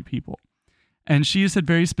to white people. And she has said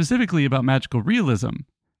very specifically about magical realism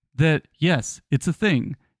that, yes, it's a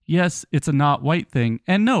thing. Yes, it's a not white thing.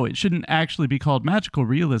 And no, it shouldn't actually be called magical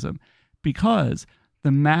realism, because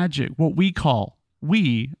the magic, what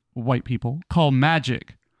we white people call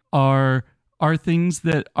magic, are things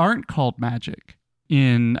that aren't called magic.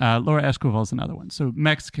 In Laura Esquivel is another one. So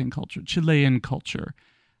Mexican culture, Chilean culture,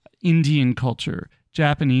 Indian culture,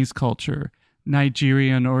 Japanese culture,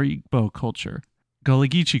 Nigerian or Igbo culture, Gullah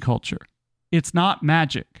Geechee culture. It's not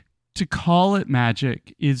magic. To call it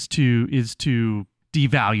magic is to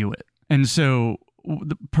devalue it. And so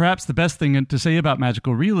perhaps the best thing to say about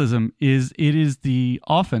magical realism is it is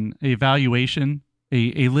often a valuation,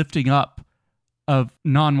 a lifting up of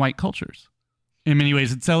non-white cultures. In many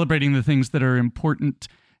ways, it's celebrating the things that are important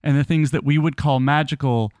and the things that we would call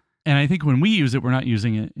magical. And I think when we use it, we're not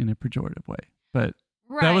using it in a pejorative way. But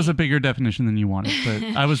that was a bigger definition than you wanted,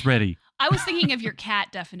 but I was ready. I was thinking of your cat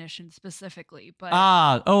definition specifically, but...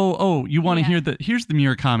 you want to hear here's the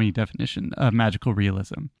Murakami definition of magical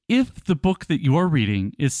realism. If the book that you're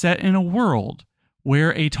reading is set in a world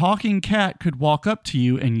where a talking cat could walk up to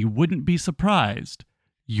you and you wouldn't be surprised,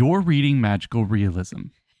 you're reading magical realism.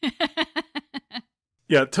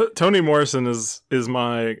 Yeah, Toni Morrison is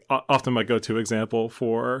often my go-to example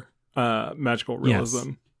for magical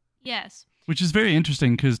realism. Yes. Which is very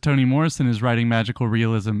interesting, because Toni Morrison is writing magical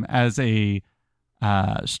realism as a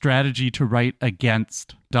strategy to write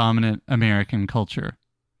against dominant American culture.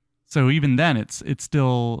 So even then, it's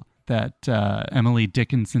still that Emily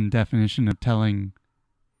Dickinson definition of telling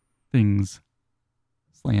things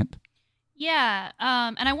slant. Yeah,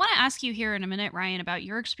 and I want to ask you here in a minute, Ryan, about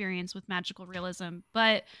your experience with magical realism.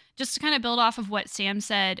 But just to kind of build off of what Sam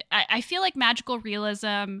said, I feel like magical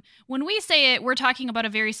realism, when we say it, we're talking about a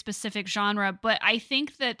very specific genre. But I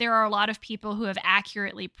think that there are a lot of people who have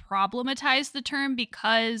accurately problematized the term,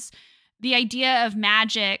 because the idea of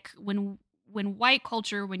magic, when white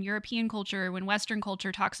culture, when European culture, when Western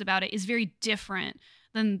culture talks about it, is very different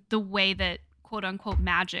than the way that quote unquote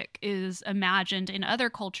magic is imagined in other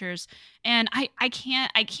cultures. And I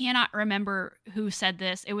cannot remember who said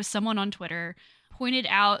this. It was someone on Twitter pointed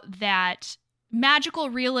out that magical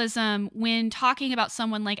realism, when talking about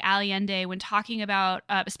someone like Allende, when talking about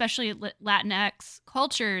especially Latinx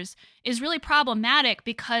cultures, is really problematic,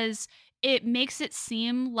 because it makes it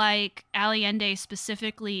seem like Allende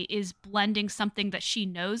specifically is blending something that she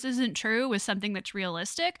knows isn't true with something that's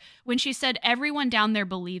realistic, when she said everyone down there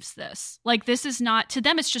believes this. Like, this is not, to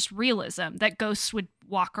them, it's just realism that ghosts would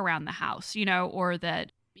walk around the house, or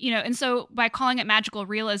that, and so by calling it magical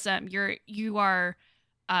realism, you are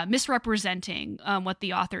misrepresenting what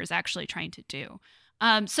the author is actually trying to do.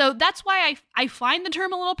 So that's why I find the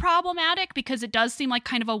term a little problematic, because it does seem like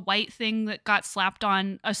kind of a white thing that got slapped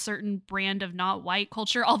on a certain brand of not white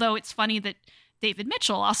culture. Although it's funny that David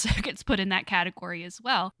Mitchell also gets put in that category as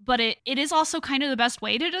well. But it is also kind of the best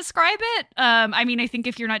way to describe it. I think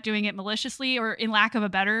if you're not doing it maliciously or in lack of a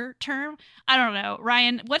better term, I don't know.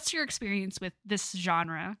 Ryan, what's your experience with this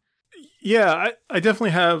genre? Yeah, I definitely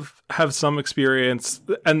have some experience.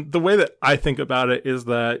 And the way that I think about it is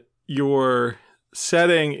that your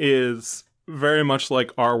setting is very much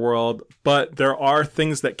like our world, but there are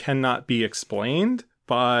things that cannot be explained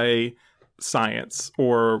by science,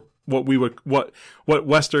 or what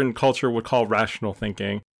Western culture would call rational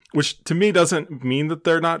thinking, which to me doesn't mean that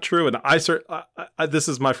they're not true. And this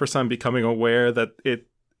is my first time becoming aware that it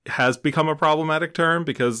has become a problematic term,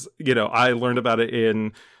 because I learned about it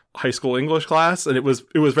in high school English class, and it was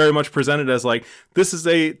very much presented as like, this is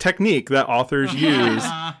a technique that authors use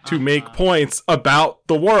to make points about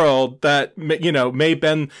the world that, you know, may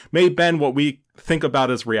bend what we think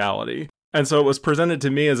about as reality. And so it was presented to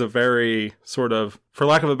me as a very sort of, for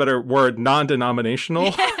lack of a better word,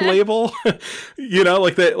 non-denominational label. You know,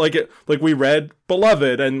 like we read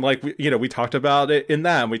Beloved, and like, we talked about it in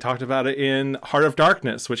that, and we talked about it in Heart of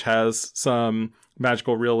Darkness, which has some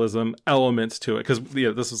magical realism elements to it. Because, you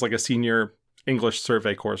know, this was like a senior English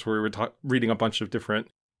survey course where we were reading a bunch of different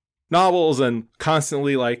novels and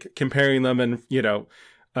constantly like comparing them and, you know,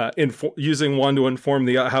 using one to inform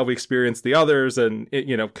how we experience the others, and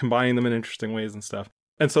you know, combining them in interesting ways and stuff.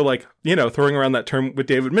 And so, like, you know, throwing around that term with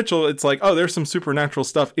David Mitchell, it's like, oh, there's some supernatural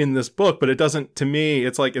stuff in this book, but it doesn't, to me,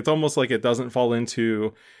 it's like, it's almost like it doesn't fall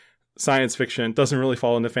into science fiction, doesn't really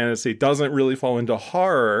fall into fantasy, doesn't really fall into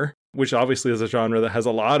horror, which obviously is a genre that has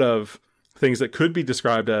a lot of things that could be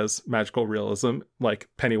described as magical realism, like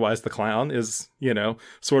Pennywise the Clown is, you know,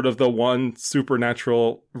 sort of the one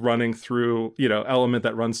supernatural running through, you know, element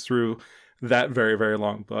that runs through that very, very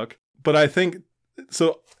long book. But I think,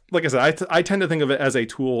 so like I said, I tend to think of it as a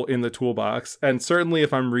tool in the toolbox. And certainly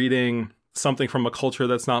if I'm reading something from a culture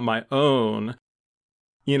that's not my own,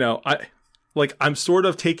 you know, I'm sort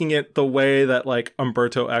of taking it the way that like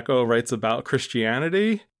Umberto Eco writes about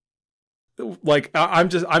Christianity. Like, I'm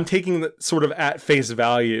taking the sort of at face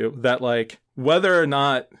value that, like, whether or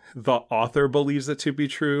not the author believes it to be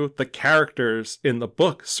true, the characters in the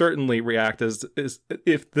book certainly react as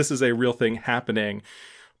if this is a real thing happening.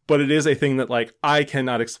 But it is a thing that, like, I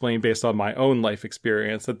cannot explain based on my own life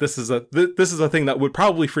experience, that this is a thing that would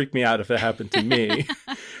probably freak me out if it happened to me.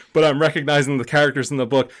 But I'm recognizing the characters in the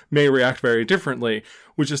book may react very differently,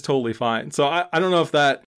 which is totally fine. So I don't know if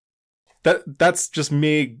that's just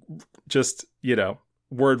me, just, you know,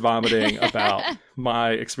 word vomiting about my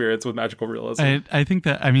experience with magical realism. I think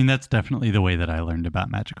that, I mean, that's definitely the way that I learned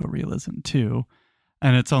about magical realism too.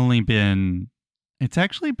 And it's actually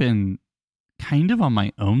been kind of on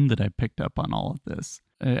my own that I picked up on all of this.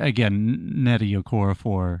 Again, Nnedi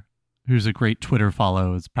Okorafor, who's a great Twitter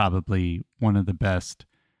follow, is probably one of the best.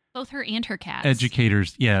 Both her and her cats.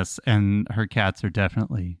 Educators, yes. And her cats are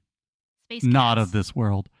definitely Space not cats. of this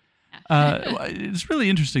world. It's really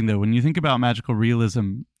interesting, though, when you think about magical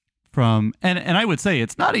realism from, and I would say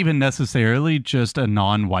it's not even necessarily just a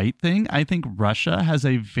non-white thing. I think Russia has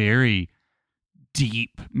a very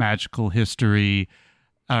deep magical history,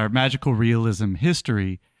 or magical realism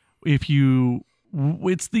history. As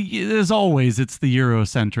always, it's the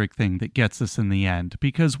Eurocentric thing that gets us in the end,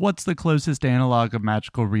 because what's the closest analog of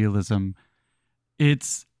magical realism?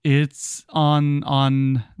 It's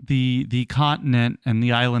on the continent and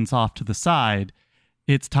the islands off to the side.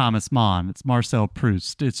 It's Thomas Mann, it's Marcel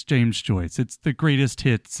Proust, it's James Joyce. It's the greatest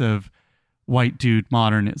hits of white dude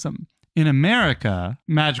modernism. In America,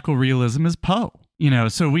 magical realism is Poe. You know,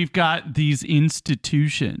 so we've got these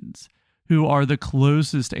institutions who are the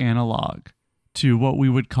closest analog to what we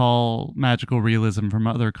would call magical realism from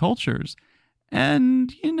other cultures.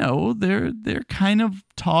 And, you know, they're kind of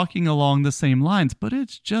talking along the same lines, but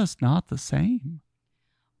it's just not the same.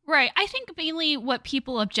 Right. I think mainly what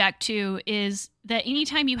people object to is that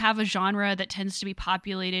anytime you have a genre that tends to be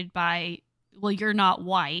populated by, well, you're not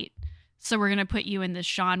white, so we're going to put you in this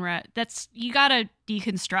genre, you got to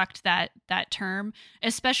deconstruct that term,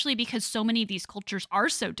 especially because so many of these cultures are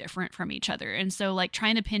so different from each other. And so, like,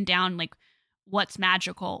 trying to pin down, like, what's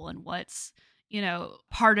magical and what's, you know,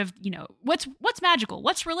 part of, you know, what's magical,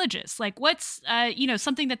 what's religious, like what's, you know,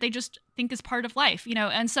 something that they just think is part of life, you know.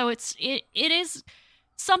 And so it is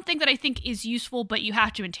something that I think is useful, but you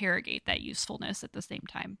have to interrogate that usefulness at the same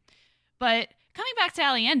time. But coming back to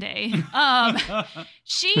Allende, I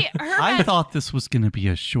thought this was going to be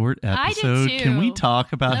a short episode. I did too. Can we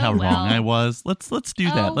talk about how wrong I was? Let's do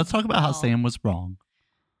that. Let's talk about how Sam was wrong.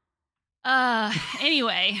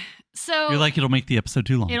 Anyway. So you're like, it'll make the episode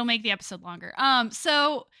too long. It'll make the episode longer.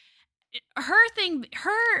 So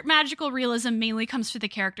her magical realism mainly comes through the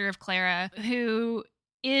character of Clara, who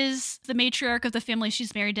is the matriarch of the family.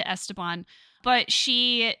 She's married to Esteban, but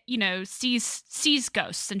she, you know, sees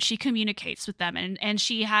ghosts and she communicates with them, and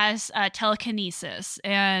she has telekinesis.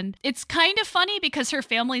 And it's kind of funny because her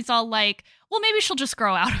family's all like, well, maybe she'll just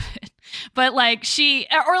grow out of it. But like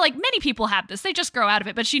many people have this, they just grow out of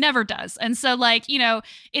it, but she never does. And so, like, you know,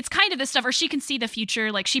 it's kind of this stuff where she can see the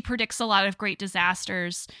future. Like, she predicts a lot of great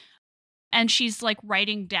disasters, and she's like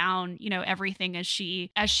writing down, you know, everything as she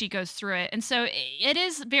goes through it. And so it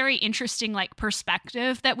is very interesting, like,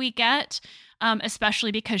 perspective that we get,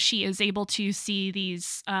 especially because she is able to see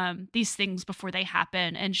these things before they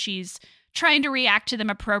happen, and she's trying to react to them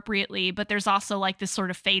appropriately, but there's also like this sort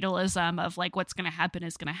of fatalism of like what's going to happen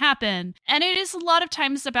is going to happen. And it is a lot of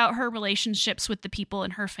times about her relationships with the people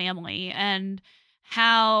in her family and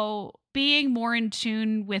how being more in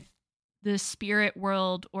tune with the spirit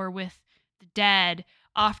world or with the dead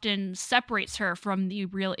often separates her from the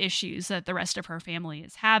real issues that the rest of her family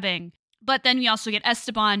is having. But then we also get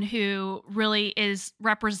Esteban, who really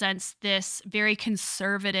represents this very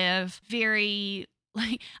conservative, very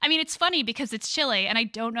it's funny because it's Chile and I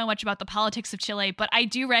don't know much about the politics of Chile, but I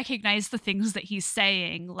do recognize the things that he's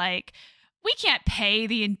saying. Like, we can't pay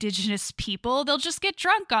the indigenous people. They'll just get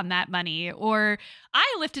drunk on that money. Or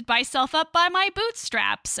I lifted myself up by my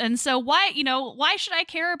bootstraps. And so why should I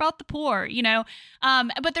care about the poor?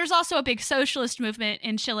 But there's also a big socialist movement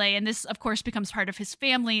in Chile. And this, of course, becomes part of his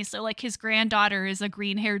family. So like his granddaughter is a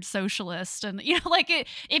green-haired socialist. And,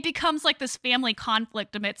 it becomes like this family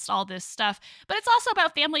conflict amidst all this stuff. But it's also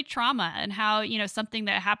about family trauma and how, something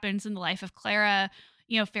that happens in the life of Clara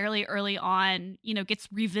fairly early on, gets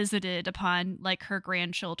revisited upon like her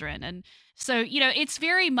grandchildren. And so, it's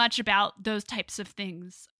very much about those types of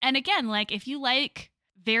things. And again, like if you like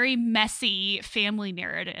very messy family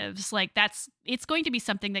narratives, like it's going to be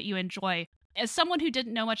something that you enjoy. As someone who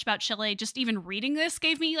didn't know much about Chile, just even reading this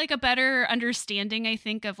gave me like a better understanding, I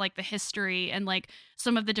think, of like the history and like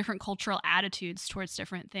some of the different cultural attitudes towards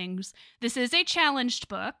different things. This is a challenged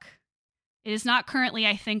book. It is not currently,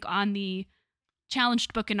 I think, on the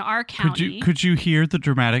challenged book in our county. Could you hear the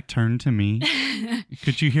dramatic turn to me?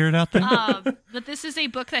 Could you hear it out there? But this is a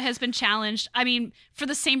book that has been challenged. I mean, for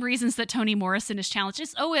the same reasons that Toni Morrison is challenged.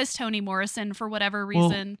 It's always Toni Morrison for whatever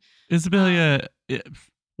reason. Isabella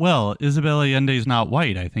Allende's not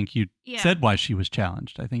white. I think you said why she was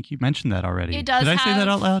challenged. I think you mentioned that already. It does. Did I say that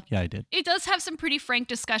out loud? Yeah, I did. It does have some pretty frank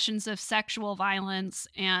discussions of sexual violence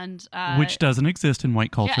and which doesn't exist in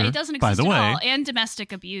white culture. Yeah, it doesn't exist by the way. all, and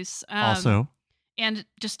domestic abuse. Also. And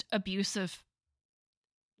just abuse of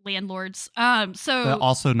landlords.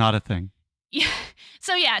 Also not a thing. Yeah.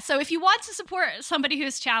 So if you want to support somebody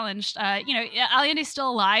who's challenged, Allende's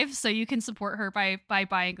still alive, so you can support her by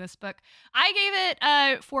buying this book. I gave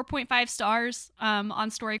it 4.5 stars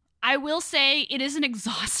on Story. I will say it is an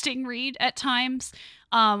exhausting read at times.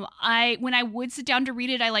 When I would sit down to read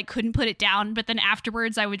it, I couldn't put it down, but then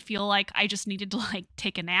afterwards I would feel like I just needed to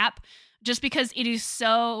take a nap, just because it is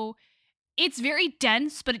so. It's very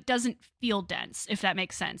dense, but it doesn't feel dense, if that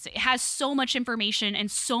makes sense. It has so much information and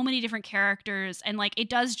so many different characters, and it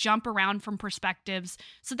does jump around from perspectives.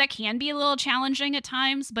 So that can be a little challenging at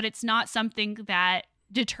times, but it's not something that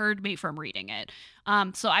deterred me from reading it.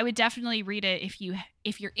 So I would definitely read it if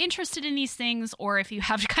you're interested in these things, or if you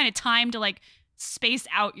have kind of time to space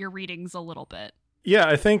out your readings a little bit. Yeah,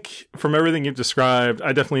 I think from everything you've described,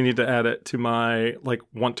 I definitely need to add it to my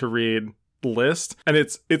want to read list. And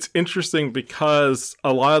it's interesting because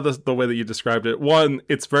a lot of the way that you described it, one,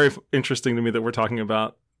 it's very interesting to me that we're talking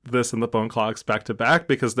about this and the Bone Clocks back to back,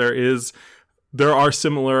 because there are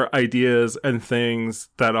similar ideas and things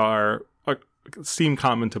that seem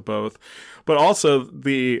common to both. But also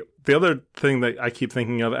the other thing that I keep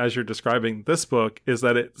thinking of as you're describing this book is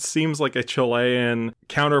that it seems like a Chilean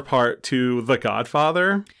counterpart to The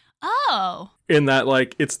Godfather. Oh. In that,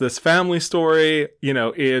 it's this family story,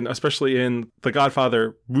 especially in the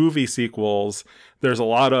Godfather movie sequels, there's a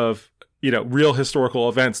lot of, real historical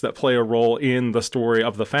events that play a role in the story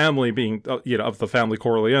of the family being, of the family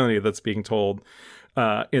Corleone that's being told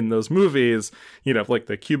in those movies, like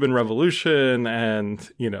the Cuban Revolution and,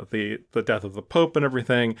 the death of the Pope and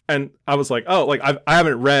everything. And I was like, I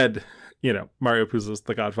haven't read Mario Puzo's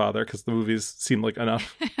The Godfather, because the movies seem like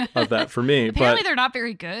enough of that for me. Apparently they're not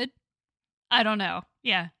very good. I don't know.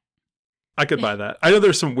 Yeah. I could buy that. I know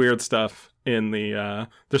there's some weird stuff in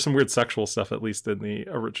there's some weird sexual stuff, at least in the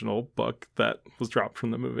original book, that was dropped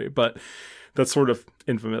from the movie, but that's sort of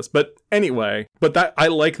infamous. But anyway, I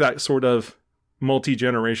like that sort of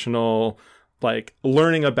multi-generational,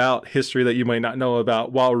 learning about history that you might not know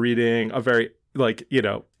about while reading a very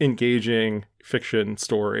engaging fiction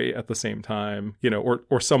story at the same time,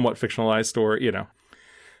 or somewhat fictionalized story,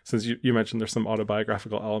 since you mentioned there's some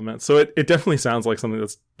autobiographical elements. So it definitely sounds like something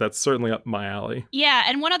that's certainly up my alley. Yeah,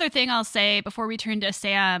 and one other thing I'll say before we turn to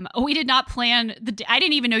Sam, we did not plan, I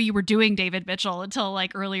didn't even know you were doing David Mitchell until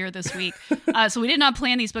earlier this week. So we did not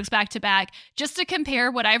plan these books back to back. Just to compare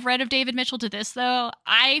what I've read of David Mitchell to this, though,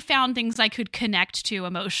 I found things I could connect to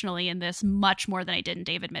emotionally in this much more than I did in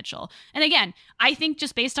David Mitchell. And again, I think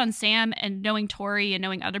just based on Sam and knowing Tori and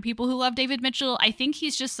knowing other people who love David Mitchell, I think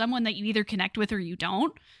he's just someone that you either connect with or you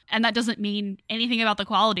don't. And that doesn't mean anything about the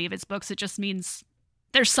quality of his books. It just means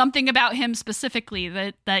there's something about him specifically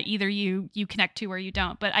that either you connect to or you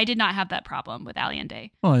don't. But I did not have that problem with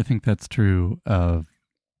Allende. Well, I think that's true of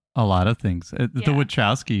a lot of things. The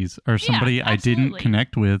Wachowskis are somebody I didn't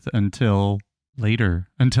connect with until later,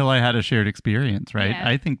 until I had a shared experience, right? Yeah.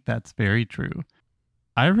 I think that's very true.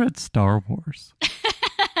 I read Star Wars.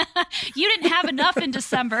 You didn't have enough in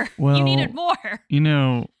December. Well, you needed more.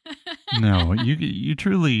 No, you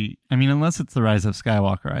truly, I mean, unless it's The Rise of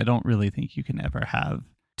Skywalker, I don't really think you can ever have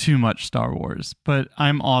too much Star Wars. But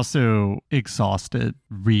I'm also exhausted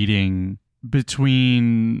reading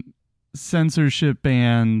between censorship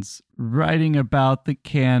bans, writing about the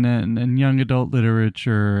canon and young adult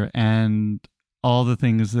literature and all the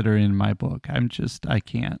things that are in my book. I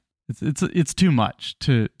can't. It's too much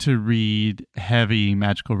to read heavy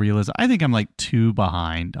magical realism. I think I'm like 2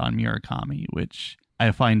 behind on Murakami, which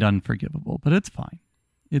I find unforgivable, but it's fine.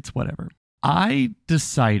 It's whatever. I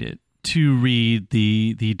decided to read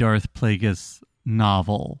the Darth Plagueis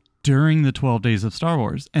novel during the 12 Days of Star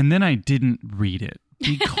Wars, and then I didn't read it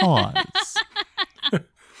because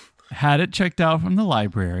had it checked out from the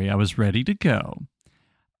library. I was ready to go,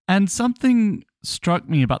 and something struck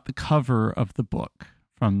me about the cover of the book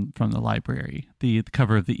from the library, the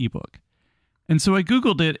cover of the ebook. And so I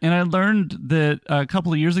Googled it, and I learned that a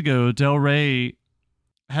couple of years ago, Del Rey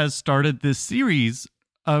has started this series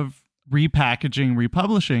of repackaging,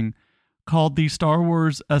 republishing called the Star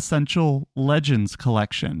Wars Essential Legends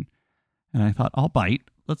Collection. And I thought, I'll bite.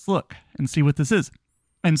 Let's look and see what this is.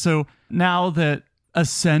 And so now that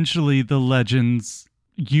essentially the Legends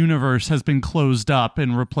universe has been closed up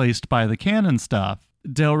and replaced by the canon stuff,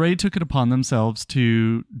 Del Rey took it upon themselves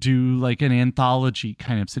to do like an anthology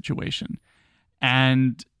kind of situation.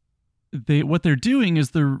 And what they're doing is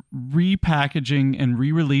they're repackaging and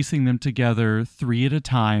re-releasing them together 3 at a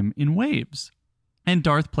time in waves. And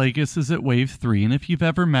Darth Plagueis is at wave 3. And if you've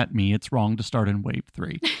ever met me, it's wrong to start in wave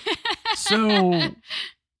 3. So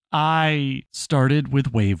I started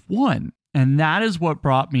with wave 1. And that is what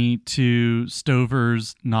brought me to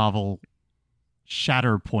Stover's novel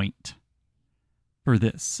Shatterpoint for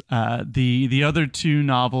this. The other 2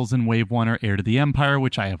 novels in wave 1 are Heir to the Empire,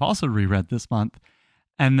 which I have also reread this month.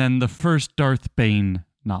 And then the first Darth Bane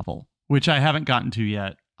novel, which I haven't gotten to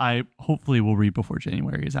yet. I hopefully will read before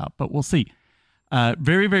January is out, but we'll see.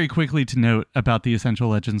 Very, very quickly to note about the Essential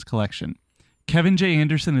Legends collection. Kevin J.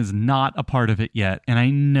 Anderson is not a part of it yet, and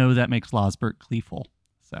I know that makes Losbert gleeful.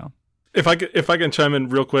 So, if I can chime in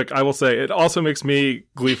real quick, I will say it also makes me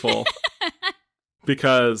gleeful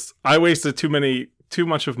because I wasted too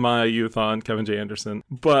much of my youth on Kevin J. Anderson.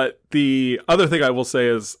 But the other thing I will say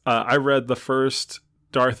is I read the first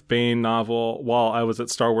Darth Bane novel while I was at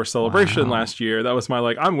Star Wars Celebration last year. That was my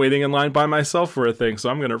I'm waiting in line by myself for a thing, so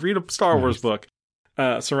I'm going to read a Star Wars book.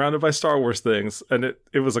 Surrounded by Star Wars things, and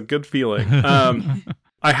it was a good feeling.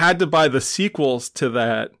 I had to buy the sequels to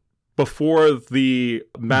that before the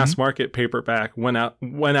mass market paperback went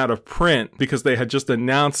out of print because they had just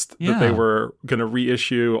announced that they were going to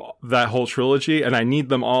reissue that whole trilogy, and I need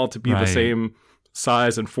them all to be the same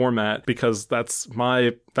size and format because that's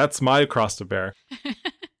my cross to bear.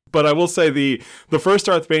 But I will say the first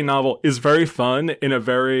Darth Bane novel is very fun in a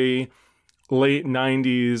very late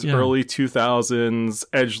 90s, early 2000s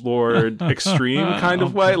edgelord extreme kind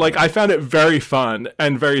of way. I found it very fun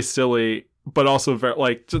and very silly, but also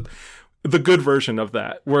very just the good version of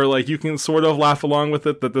that, where you can sort of laugh along with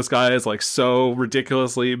it that this guy is so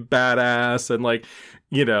ridiculously badass, and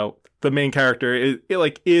the main character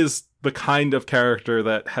is the kind of character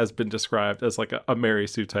that has been described as a Mary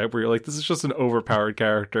Sue type, where you're this is just an overpowered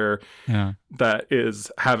character that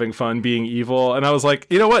is having fun being evil. And I was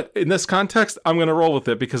you know what? In this context, I'm going to roll with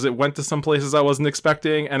it because it went to some places I wasn't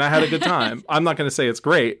expecting, and I had a good time. I'm not going to say it's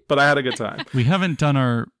great, but I had a good time. We haven't done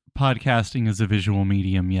our podcasting as a visual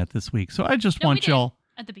medium yet this week, so I just want y'all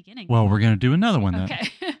at the beginning. Well, we're going to do another one then. Okay.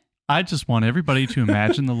 I just want everybody to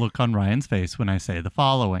imagine the look on Ryan's face when I say the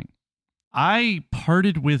following. I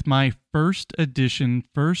parted with my first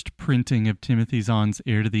printing of Timothy Zahn's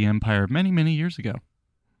Heir to the Empire many, many years ago.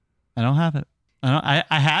 I don't have it. I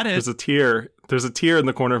had it. There's a tear in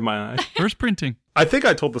the corner of my eye. First printing. I think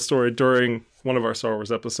I told the story during one of our Star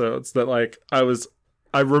Wars episodes that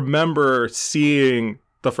I remember seeing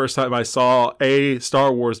the first time I saw a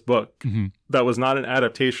Star Wars book that was not an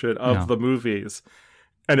adaptation of the movies,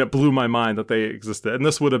 and it blew my mind that they existed. And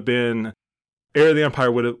this would have been Heir of the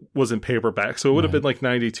Empire was in paperback, so it would have been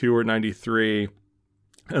 92 or 93.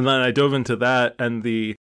 And then I dove into that, and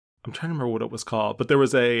I'm trying to remember what it was called, but there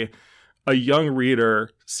was a young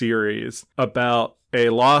reader series about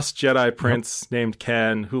a lost Jedi prince named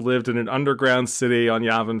Ken who lived in an underground city on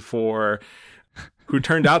Yavin 4, who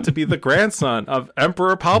turned out to be the grandson of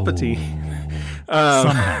Emperor Palpatine.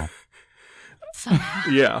 Somehow.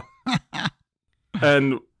 Yeah.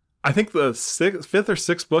 And I think the fifth or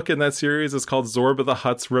sixth book in that series is called Zorba the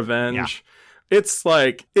Hutt's Revenge. Yeah. It's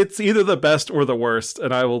like, it's either the best or the worst,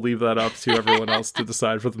 and I will leave that up to everyone else to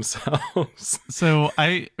decide for themselves. So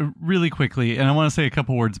I really quickly, and I want to say a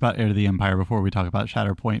couple words about Heir to the Empire before we talk about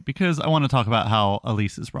Shatterpoint, because I want to talk about how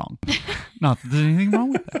Elise is wrong. Not that there's anything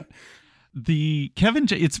wrong with that.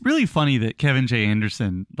 It's really funny that Kevin J.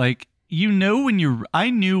 Anderson, like, I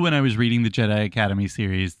knew when I was reading the Jedi Academy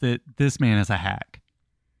series that this man is a hack.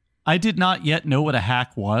 I did not yet know what a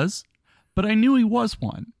hack was, but I knew he was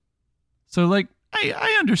one. So, like,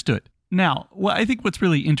 I understood. Now, I think what's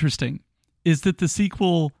really interesting is that the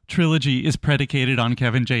sequel trilogy is predicated on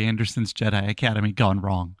Kevin J. Anderson's Jedi Academy gone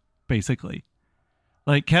wrong, basically.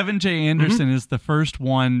 Like, Kevin J. Anderson is the first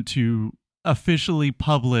one to officially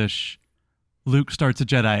publish Luke Starts a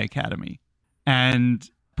Jedi Academy. And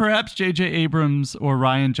perhaps J.J. Abrams or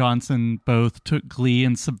Rian Johnson both took glee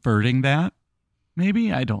in subverting that.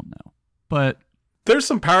 Maybe? I don't know. But there's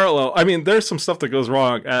some parallel. I mean, there's some stuff that goes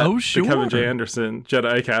wrong at sure. the Kevin J. Anderson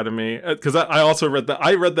Jedi Academy. Because I also read that.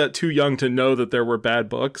 I read that too young to know that there were bad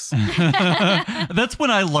books. That's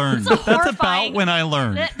when I learned. That's about when I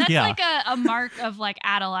learned. That's like a mark of like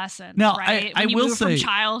adolescence, now, right? I when you will move say, from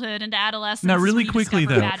childhood into adolescence. Now, really quickly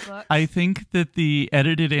though, I think that the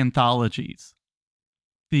edited anthologies,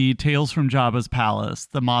 the Tales from Jabba's Palace,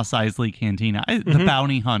 the Mos Eisley Cantina, the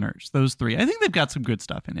Bounty Hunters, those three, I think they've got some good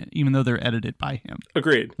stuff in it, even though they're edited by him.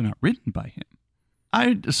 Agreed. They're not written by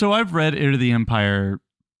him. So I've read Heir to the Empire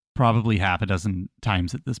probably half a dozen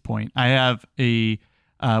times at this point. I have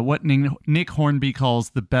what Nick Hornby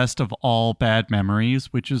calls the best of all bad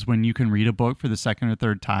memories, which is when you can read a book for the second or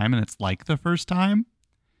third time and it's like the first time.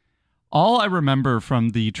 All I remember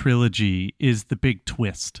from the trilogy is the big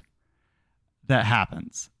twist that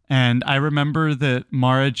happens. And I remember that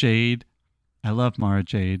Mara Jade, I love Mara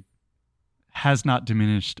Jade, has not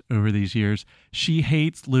diminished over these years. She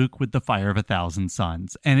hates Luke with the fire of 1,000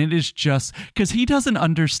 suns. And it is just because he doesn't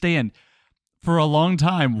understand for a long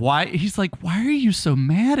time why he's like, why are you so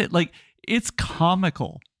mad at, like, it's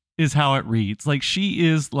comical is how it reads. Like, she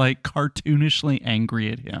is like cartoonishly angry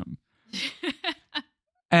at him.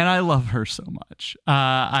 And I love her so much.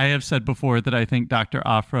 I have said before that I think Dr.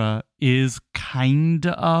 Aphra is kind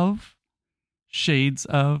of shades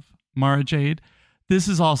of Mara Jade. This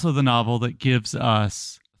is also the novel that gives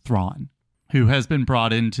us Thrawn, who has been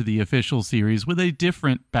brought into the official series with a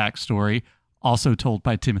different backstory, also told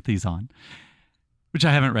by Timothy Zahn, which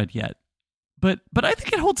I haven't read yet. But I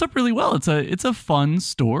think it holds up really well. It's a fun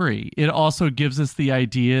story. It also gives us the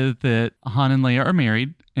idea that Han and Leia are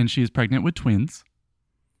married, and she is pregnant with twins.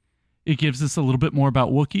 It gives us a little bit more about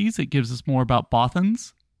Wookiees. It gives us more about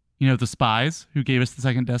Bothans, the spies who gave us the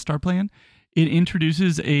second Death Star plan. It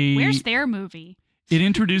introduces Where's their movie? It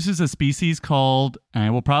introduces a species called, and I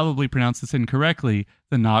will probably pronounce this incorrectly,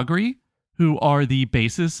 the Nagri, who are the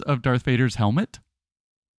basis of Darth Vader's helmet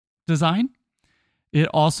design. It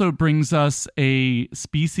also brings us a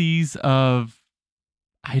species of,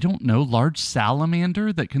 I don't know, large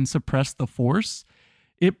salamander that can suppress the Force.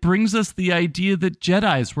 It brings us the idea that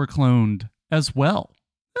Jedis were cloned as well.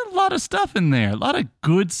 A lot of stuff in there, a lot of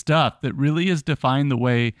good stuff that really has defined the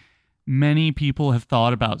way many people have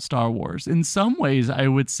thought about Star Wars. In some ways, I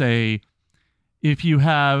would say if you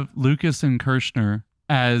have Lucas and Kirshner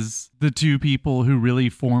as the two people who really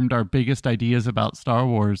formed our biggest ideas about Star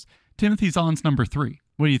Wars, Timothy Zahn's number 3.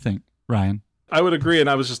 What do you think, Ryan? I would agree, and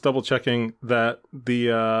I was just double checking that the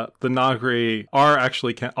Nagri are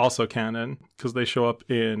actually also canon because they show up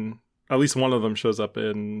in, at least one of them shows up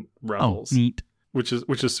in Rebels. Oh, neat. Which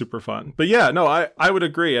is super fun. But yeah, no, I would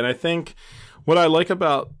agree, and I think what I like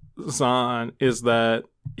about Zahn is that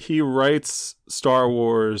he writes Star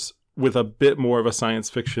Wars with a bit more of a science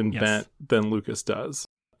fiction bent than Lucas does.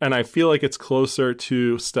 And I feel like it's closer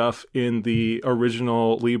to stuff in the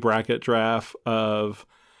original Lee Brackett draft of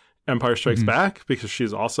Empire Strikes Back, because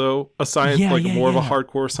she's also a more of a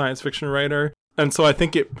hardcore science fiction writer. And so I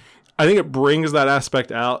think it brings that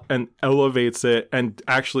aspect out and elevates it and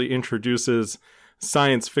actually introduces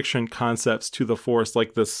science fiction concepts to the Force,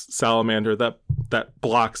 like this salamander that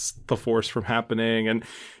blocks the Force from happening. And,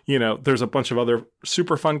 there's a bunch of other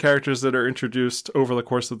super fun characters that are introduced over the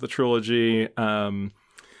course of the trilogy.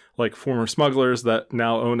 Like former smugglers that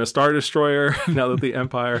now own a Star Destroyer now that the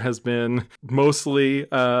Empire has been mostly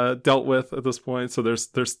dealt with at this point. So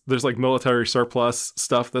there's like military surplus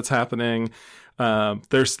stuff that's happening.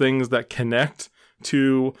 There's things that connect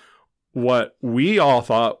to what we all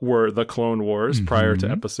thought were the Clone Wars prior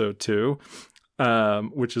to Episode 2.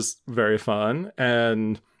 which is very fun.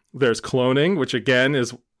 And there's cloning, which again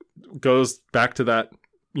goes back to that,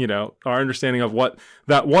 our understanding of what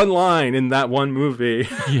that one line in that one movie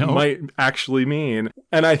might actually mean.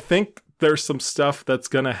 And I think there's some stuff that's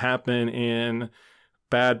going to happen in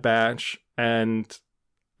Bad Batch and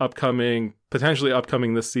potentially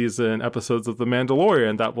upcoming this season episodes of The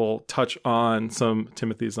Mandalorian that will touch on some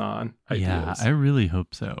Timothy Zahn ideas. Yeah, I really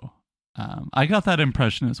hope so. I got that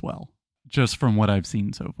impression as well, just from what I've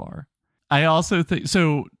seen so far. I also think,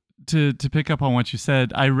 so to pick up on what you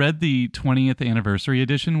said, I read the 20th anniversary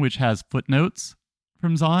edition, which has footnotes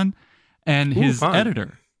from Zahn and his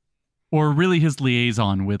editor, or really his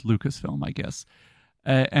liaison with Lucasfilm, I guess.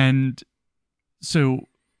 And so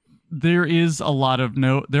there are a lot of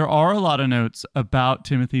notes about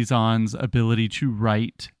Timothy Zahn's ability to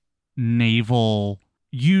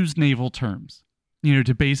use naval terms,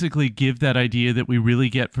 to basically give that idea that we really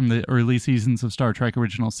get from the early seasons of Star Trek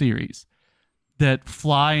original series, that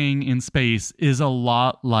flying in space is a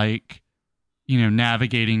lot like,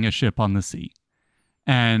 navigating a ship on the sea.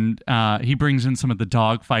 And he brings in some of the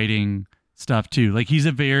dogfighting stuff too. Like, he's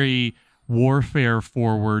a very warfare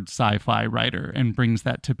forward sci-fi writer and brings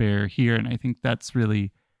that to bear here. And I think that's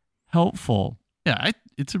really helpful. Yeah,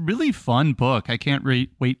 it's a really fun book. I can't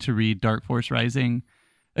wait to read Dark Force Rising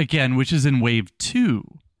again, which is in wave 2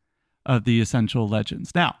 of the Essential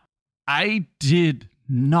Legends. Now, I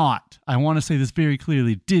want to say this very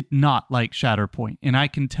clearly, did not like Shatterpoint. And I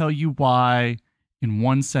can tell you why in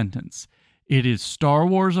one sentence. It is Star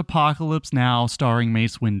Wars Apocalypse Now starring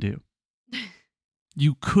Mace Windu.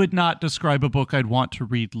 You could not describe a book I'd want to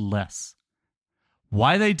read less.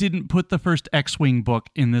 Why they didn't put the first X-Wing book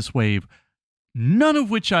in this wave, none of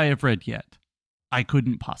which I have read yet, I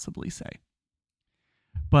couldn't possibly say.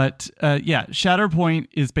 But Shatterpoint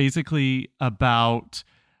is basically about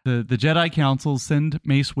the Jedi Council send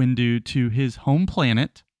Mace Windu to his home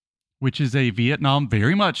planet, which is a Vietnam,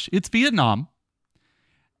 it's Vietnam,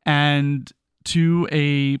 and to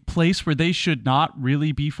a place where they should not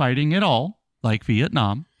really be fighting at all, like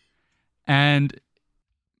Vietnam. And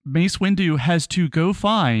Mace Windu has to go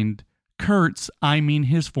find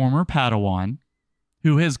his former Padawan,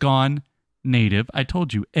 who has gone native. I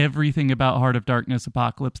told you everything about Heart of Darkness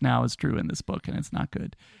Apocalypse Now is true in this book, and it's not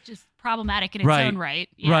good. Just problematic in its own right.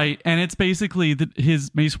 Yeah. Right. And it's basically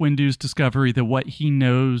his Mace Windu's discovery that what he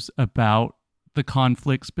knows about the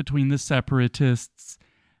conflicts between the Separatists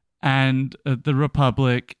and the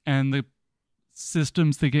Republic and the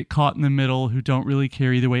systems that get caught in the middle who don't really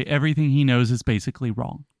care either way, everything he knows is basically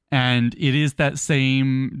wrong. And it is that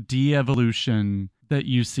same de-evolution that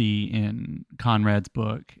you see in Conrad's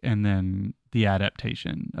book and then the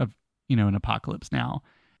adaptation of, an Apocalypse Now.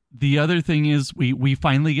 The other thing is we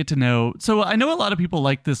finally get to know... So I know a lot of people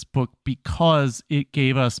like this book because it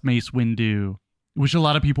gave us Mace Windu, which a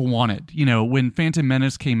lot of people wanted. When Phantom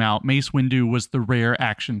Menace came out, Mace Windu was the rare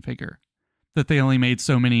action figure that they only made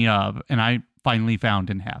so many of, and I finally found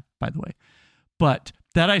and have, by the way. But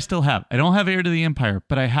that I still have. I don't have Heir to the Empire,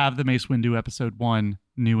 but I have the Mace Windu Episode 1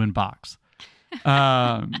 new in box.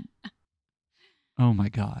 Oh my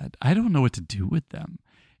God. I don't know what to do with them.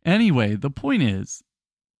 Anyway, the point is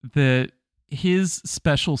that his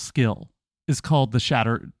special skill is called the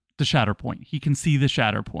Shatterpoint. He can see the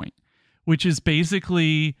Shatterpoint, which is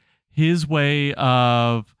basically his way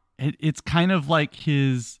of... It's kind of like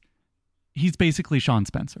he's basically Sean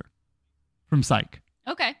Spencer from Psych.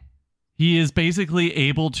 Okay. He is basically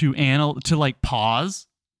able to pause,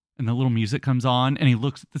 and the little music comes on, and he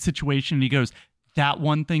looks at the situation and he goes, that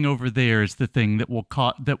one thing over there is the thing that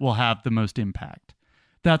will have the most impact.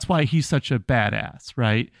 That's why he's such a badass,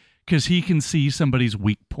 right? Because he can see somebody's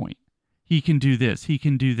weak point. He can do this. He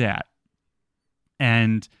can do that.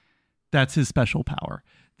 And that's his special power.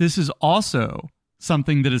 This is also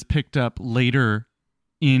something that is picked up later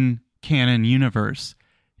in canon universe,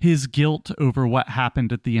 his guilt over what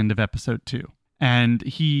happened at the end of episode 2. And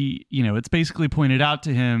he, it's basically pointed out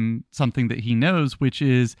to him something that he knows, which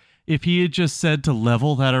is if he had just said to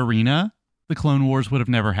level that arena, the Clone Wars would have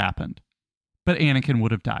never happened. But Anakin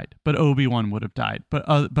would have died. But Obi-Wan would have died.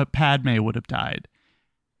 But Padme would have died.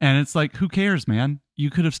 And it's like, who cares, man?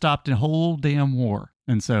 You could have stopped a whole damn war.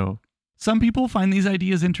 And so some people find these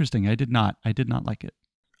ideas interesting. I did not like it.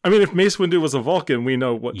 I mean, if Mace Windu was a Vulcan, we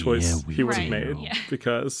know what choice he would have made. Yeah.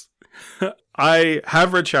 Because I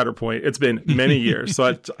have read Shatterpoint. It's been many years.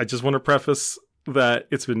 So I just want to preface that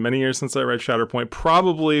it's been many years since I read Shatterpoint,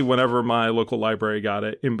 probably whenever my local library got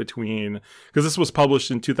it in between, because this was published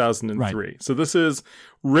in 2003. Right. So this is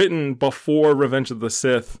written before Revenge of the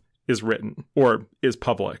Sith is written, or is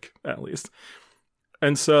public, at least.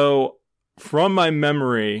 And so from my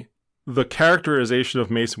memory, the characterization of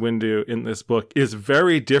Mace Windu in this book is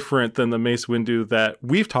very different than the Mace Windu that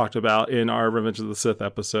we've talked about in our Revenge of the Sith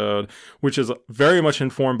episode, which is very much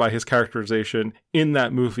informed by his characterization in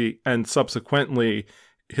that movie and subsequently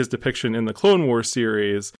his depiction in the Clone Wars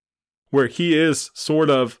series, where he is sort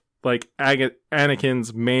of like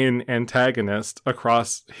Anakin's main antagonist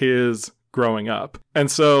across his growing up. And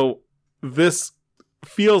so this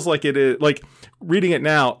feels like it is, like, reading it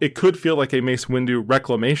now, it could feel like a Mace Windu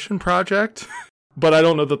reclamation project, but I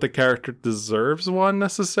don't know that the character deserves one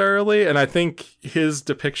necessarily. And I think his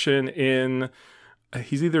depiction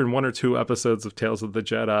he's either in 1 or 2 episodes of Tales of the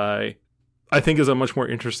Jedi, I think is a much more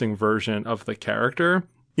interesting version of the character.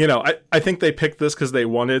 You know, I think they picked this because they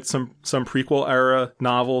wanted some prequel era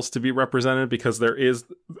novels to be represented, because there is,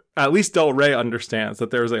 at least Del Rey understands that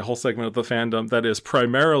there is a whole segment of the fandom that is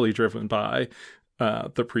primarily driven by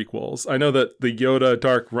the prequels. I know that the Yoda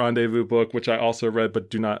Dark Rendezvous book, which I also read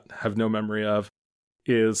but have no memory of,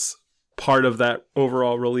 is part of that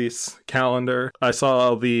overall release calendar. I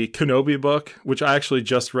saw the Kenobi book, which I actually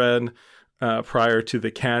just read prior to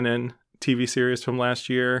the canon TV series from last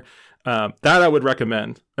year. That I would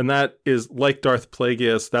recommend. And that is like Darth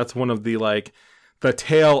Plagueis. That's one of the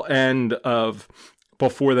tail end of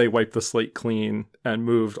before they wiped the slate clean and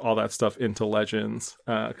moved all that stuff into Legends.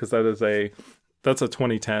 Because that's a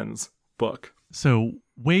 2010s book. So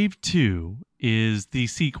Wave 2 is the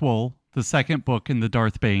sequel, the second book in the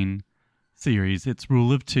Darth Bane series. It's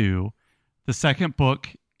Rule of Two. The second book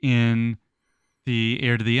in the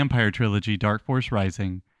Heir to the Empire trilogy, Dark Force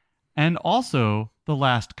Rising. And also The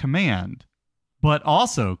Last Command. But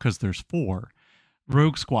also, because there's 4,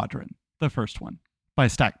 Rogue Squadron, the first one, by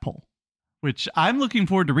Stackpole, which I'm looking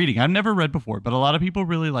forward to reading. I've never read before, but a lot of people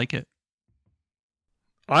really like it.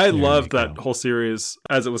 I loved that whole series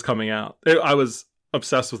as it was coming out. I was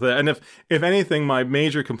obsessed with it. And if anything, my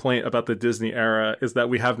major complaint about the Disney era is that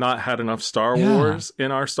we have not had enough Star Wars in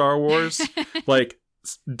our Star Wars, like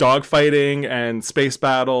dogfighting and space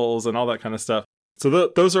battles and all that kind of stuff. So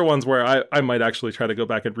those are ones where I might actually try to go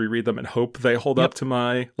back and reread them and hope they hold up to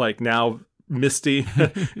my now misty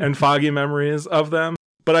and foggy memories of them.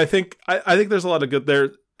 But I think there's a lot of good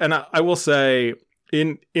there. And I will say,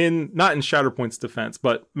 in not in Shatterpoint's defense,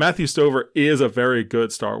 but Matthew Stover is a very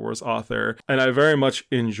good Star Wars author, and I very much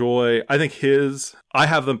enjoy. I think I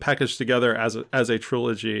have them packaged together as a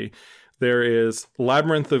trilogy. There is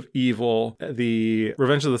Labyrinth of Evil, the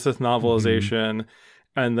Revenge of the Sith novelization,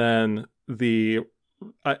 and then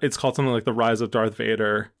it's called something like The Rise of Darth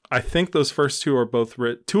Vader. I think those first 2 are both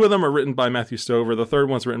written. 2 of them are written by Matthew Stover. The third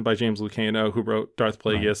one's written by James Luceno, who wrote Darth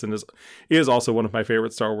Plagueis and is also one of my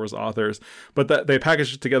favorite Star Wars authors. But that they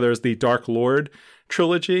packaged it together as the Dark Lord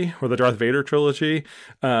trilogy or the Darth Vader trilogy.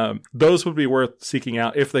 Those would be worth seeking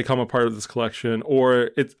out if they come a part of this collection.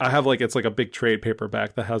 Or it's like a big trade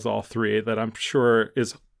paperback that has all 3 that I'm sure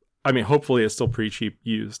hopefully is still pretty cheap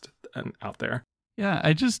used and out there. Yeah,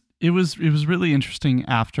 it was really interesting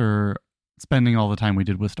after spending all the time we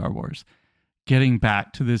did with Star Wars, getting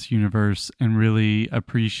back to this universe and really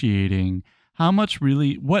appreciating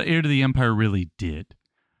what Heir to the Empire really did.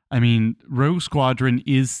 I mean, Rogue Squadron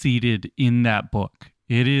is seated in that book.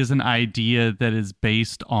 It is an idea that is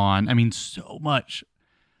based on, so much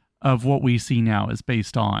of what we see now is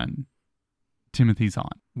based on Timothy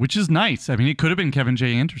Zahn, which is nice. It could have been Kevin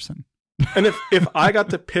J. Anderson. And if I got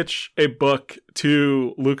to pitch a book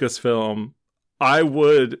to Lucasfilm, I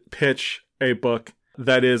would pitch a book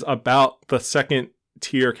that is about the second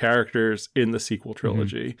tier characters in the sequel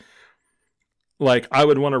trilogy. Mm-hmm. I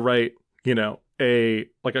would want to write, a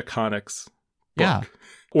Connix book. Yeah.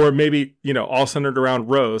 Or maybe, all centered around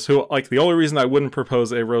Rose, who, the only reason I wouldn't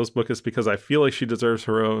propose a Rose book is because I feel like she deserves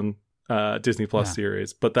her own Disney Plus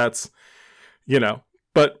series. But that's,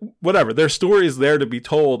 but whatever. There's stories there to be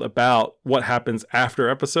told about what happens after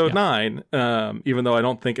episode 9, even though I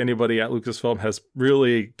don't think anybody at Lucasfilm has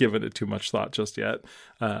really given it too much thought just yet,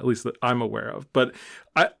 at least that I'm aware of. But,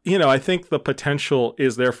 I think the potential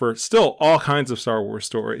is there for still all kinds of Star Wars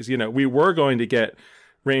stories. We were going to get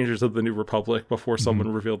Rangers of the New Republic before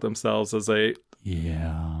someone revealed themselves as a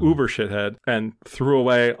uber shithead and threw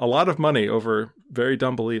away a lot of money over very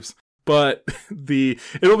dumb beliefs. But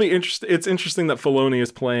it'll be interesting. It's interesting that Filoni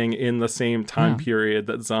is playing in the same time period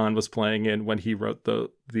that Zahn was playing in when he wrote the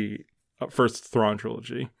first Thrawn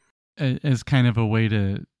trilogy. As kind of a way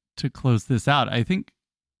to close this out, I think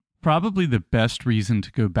probably the best reason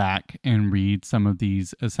to go back and read some of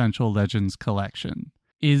these Essential Legends collection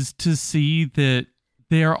is to see that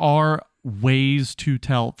there are ways to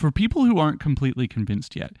tell, for people who aren't completely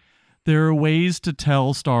convinced yet, There are ways to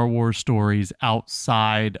tell Star Wars stories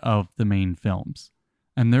outside of the main films,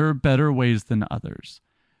 and there are better ways than others.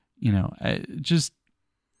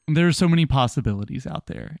 There are so many possibilities out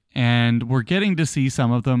there, and we're getting to see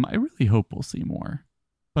some of them. I really hope we'll see more.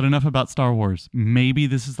 But enough about Star Wars. Maybe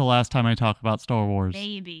this is the last time I talk about Star Wars.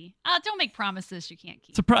 Maybe. Don't make promises you can't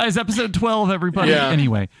keep. Surprise, episode 12, everybody. Yeah.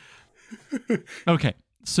 Anyway. Okay,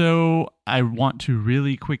 so I want to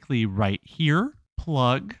really quickly right here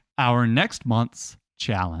plug our next month's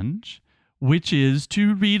challenge, which is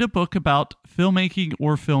to read a book about filmmaking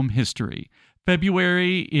or film history.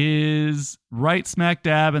 February is right smack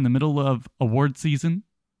dab in the middle of award season.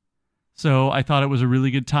 So I thought it was a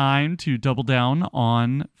really good time to double down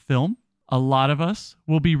on film. A lot of us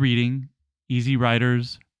will be reading Easy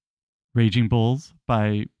Riders, Raging Bulls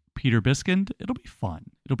by Peter Biskind. It'll be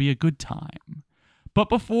fun. It'll be a good time. But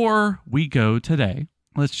before we go today,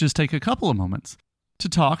 let's just take a couple of moments to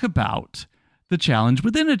talk about the challenge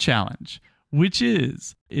within a challenge, which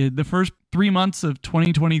is in the first 3 months of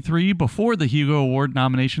 2023 before the Hugo Award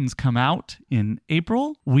nominations come out in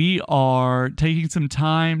April. We are taking some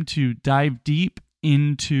time to dive deep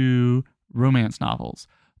into romance novels,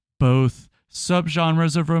 both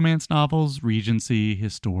subgenres of romance novels, Regency,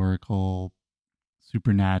 historical,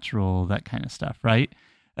 supernatural, that kind of stuff, right?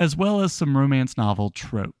 As well as some romance novel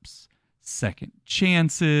tropes. Second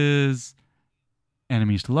chances,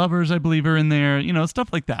 enemies to lovers, I believe, are in there,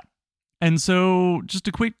 stuff like that. And so just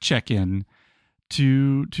a quick check-in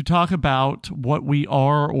to talk about what we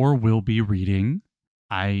are or will be reading.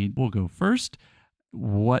 I will go first.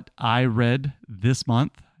 What I read this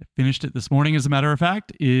month, I finished it this morning as a matter of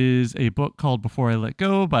fact, is a book called Before I Let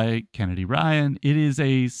Go by Kennedy Ryan. It is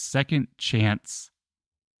a second chance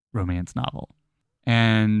romance novel.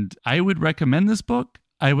 And I would recommend this book.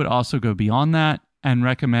 I would also go beyond that and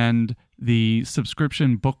recommend the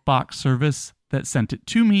subscription book box service that sent it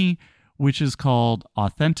to me, which is called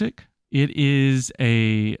Authentic. It is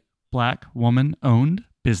a Black woman-owned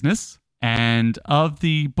business. And of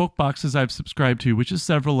the book boxes I've subscribed to, which is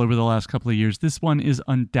several over the last couple of years, this one is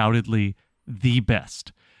undoubtedly the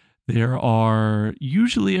best. There are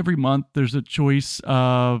usually every month, there's a choice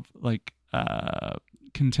of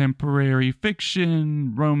contemporary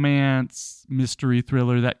fiction, romance, mystery,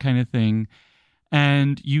 thriller, that kind of thing.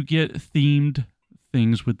 And you get themed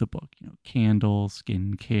things with the book, candles,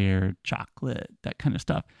 skincare, chocolate, that kind of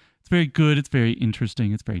stuff. It's very good. It's very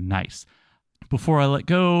interesting. It's very nice. Before I Let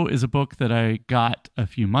Go is a book that I got a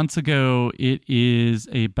few months ago. It's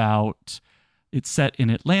set in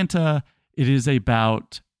Atlanta. It is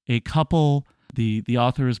about a couple. The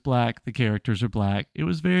author is Black. The characters are Black. It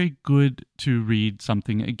was very good to read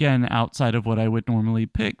something, again, outside of what I would normally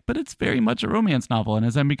pick, but it's very much a romance novel. And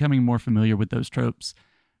as I'm becoming more familiar with those tropes,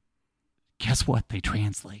 guess what? They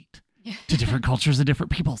translate to different cultures and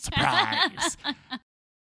different people. Surprise.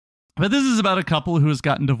 But this is about a couple who has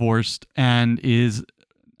gotten divorced and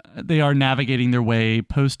they are navigating their way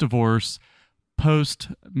post-divorce,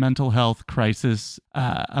 post-mental health crisis,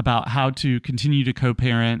 about how to continue to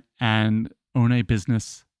co-parent and own a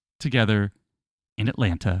business together in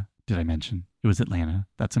Atlanta. Did I mention it was Atlanta?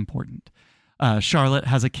 That's important. Charlotte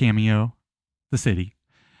has a cameo, the city.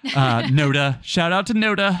 Noda, shout out to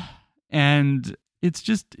Noda. And it's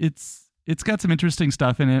got some interesting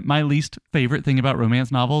stuff in it. My least favorite thing about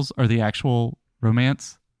romance novels are the actual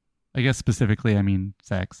romance. I guess specifically, I mean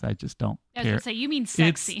sex. I just don't care. I was going to say, you mean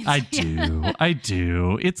sex scenes. I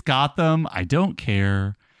do. It's Gotham. I don't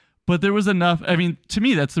care. But there was enough. I mean, to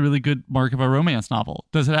me, that's the really good mark of a romance novel.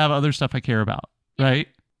 Does it have other stuff I care about? Right?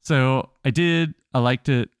 So I did. I liked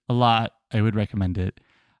it a lot. I would recommend it.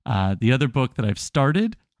 The other book that I've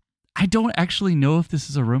started, I don't actually know if this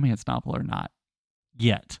is a romance novel or not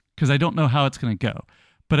yet, because I don't know how it's going to go.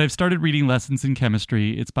 But I've started reading Lessons in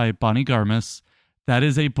Chemistry. It's by Bonnie Garmus. That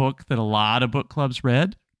is a book that a lot of book clubs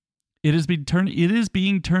read. It is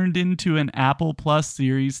being turned into an Apple Plus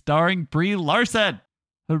series starring Brie Larson.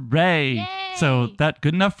 Hooray! Yay! So that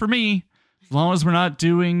good enough for me. As long as we're not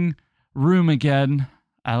doing Room again,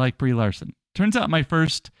 I like Brie Larson. Turns out my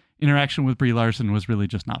first interaction with Brie Larson was really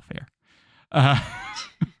just not fair.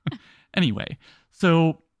 Anyway,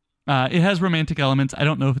 so it has romantic elements. I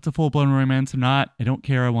don't know if it's a full-blown romance or not. I don't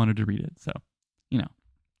care. I wanted to read it. So,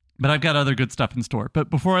 But I've got other good stuff in store. But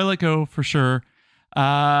Before I Let Go, for sure,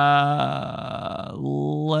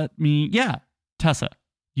 Tessa,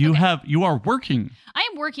 you are working. I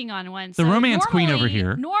am working on one. The romance queen over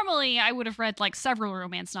here. Normally, I would have read several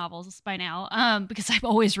romance novels by now, because I'm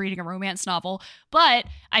always reading a romance novel. But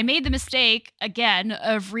I made the mistake again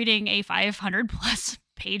of reading a 500+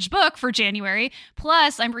 page book for January.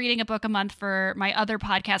 Plus, I'm reading a book a month for my other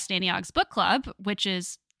podcast, Nanny Ogg's Book Club, which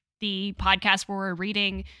is the podcast where we're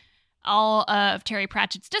reading all of Terry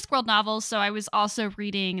Pratchett's Discworld novels. So I was also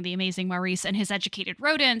reading The Amazing Maurice and His Educated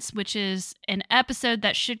Rodents, which is an episode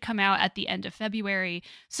that should come out at the end of February.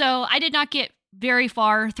 So I did not get very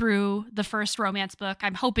far through the first romance book.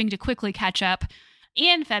 I'm hoping to quickly catch up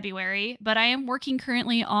in February, but I am working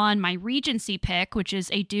currently on my Regency pick, which is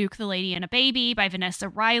A Duke, the Lady, and a Baby by Vanessa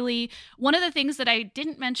Riley. One of the things that I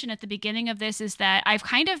didn't mention at the beginning of this is that I've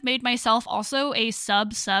kind of made myself also a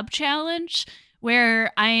sub challenge,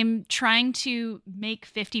 where I'm trying to make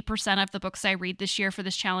 50% of the books I read this year for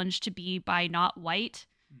this challenge to be by not white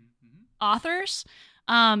authors,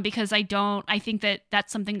 because I think that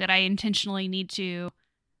that's something that I intentionally need to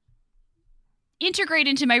integrate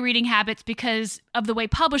into my reading habits because of the way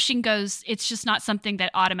publishing goes. It's just not something that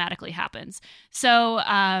automatically happens. So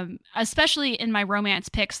especially in my romance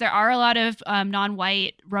picks, there are a lot of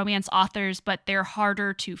non-white romance authors, but they're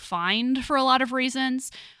harder to find for a lot of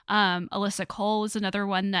reasons. Alyssa Cole is another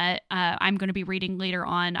one that I'm going to be reading later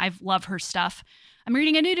on. I love her stuff. I'm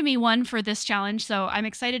reading a new to me one for this challenge, so I'm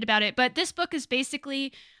excited about it. But this book is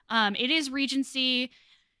basically, it is Regency.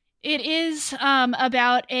 It is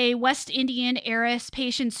about a West Indian heiress,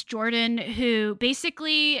 Patience Jordan, who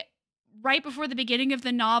basically, right before the beginning of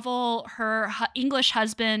the novel, her English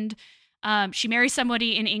husband, she marries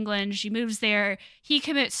somebody in England. She moves there. He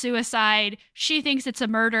commits suicide. She thinks it's a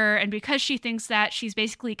murder. And because she thinks that, she's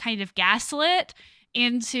basically kind of gaslit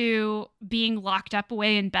into being locked up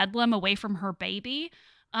away in Bedlam, away from her baby.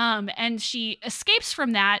 And she escapes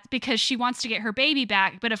from that because she wants to get her baby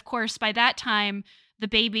back. But of course, by that time, the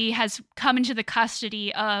baby has come into the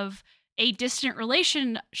custody of a distant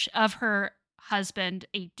relation of her husband,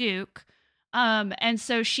 a duke. And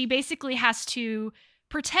so she basically has to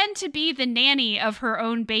pretend to be the nanny of her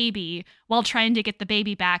own baby while trying to get the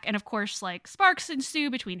baby back. And of course, like, sparks ensue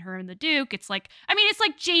between her and the duke. It's like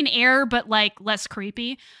Jane Eyre, but like less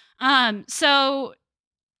creepy. So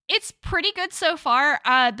it's pretty good so far.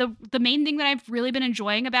 The main thing that I've really been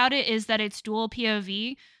enjoying about it is that it's dual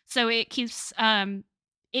POV. So it keeps,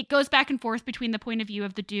 it goes back and forth between the point of view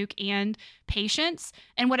of the Duke and Patience.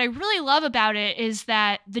 And what I really love about it is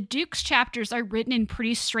that the Duke's chapters are written in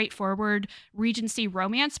pretty straightforward Regency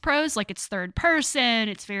romance prose. Like, it's third person.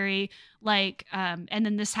 It's very like, and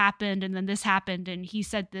then this happened, and then this happened, and he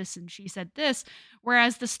said this, and she said this.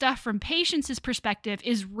 Whereas the stuff from Patience's perspective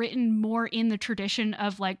is written more in the tradition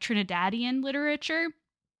of like Trinidadian literature.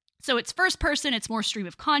 So it's first person. It's more stream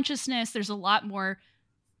of consciousness. There's a lot more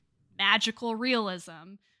magical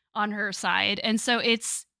realism on her side. And so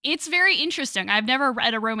it's very interesting. I've never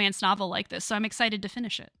read a romance novel like this, so I'm excited to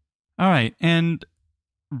finish it. All right. And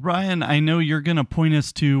Ryan, I know you're going to point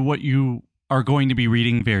us to what you are going to be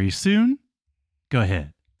reading very soon. Go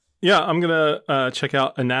ahead. Yeah, I'm going to check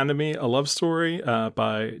out Anatomy, a Love Story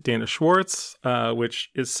by Dana Schwartz, which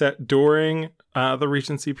is set during the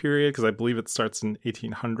Regency period, because I believe it starts in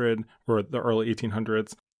 1800 or the early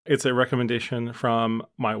 1800s. It's a recommendation from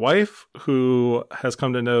my wife, who has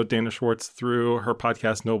come to know Dana Schwartz through her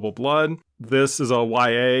podcast, Noble Blood. This is a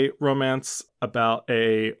YA romance about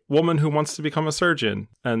a woman who wants to become a surgeon.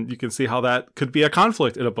 And you can see how that could be a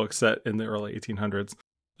conflict in a book set in the early 1800s.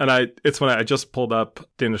 And it's when I just pulled up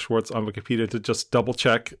Dana Schwartz on Wikipedia to just double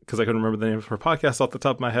check, because I couldn't remember the name of her podcast off the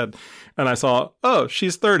top of my head. And I saw, oh,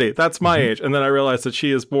 she's 30. That's my age. And then I realized that she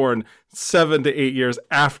is born 7 to 8 years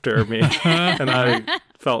after me. And I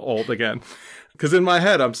felt old again, because in my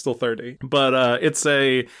head, I'm still 30. But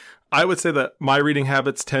I would say that my reading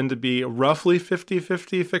habits tend to be roughly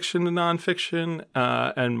 50-50 fiction to nonfiction.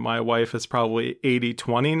 And my wife is probably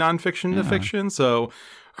 80-20 nonfiction to fiction. So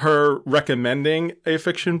her recommending a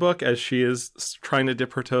fiction book as she is trying to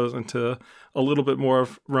dip her toes into a little bit more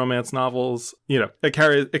of romance novels, it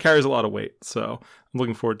carries a lot of weight. So I'm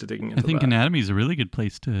looking forward to digging into that. I think Anatomy is a really good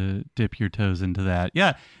place to dip your toes into that.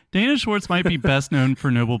 Yeah, Dana Schwartz might be best known for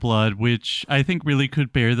Noble Blood, which I think really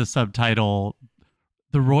could bear the subtitle,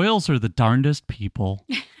 The Royals Are the Darndest People.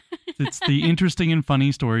 It's the interesting and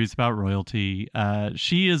funny stories about royalty.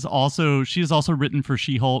 She has also written for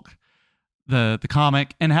She-Hulk, the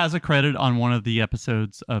comic, and has a credit on one of the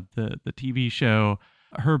episodes of the TV show.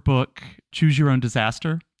 Her book, Choose Your Own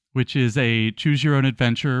Disaster, which is a choose your own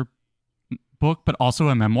adventure book, but also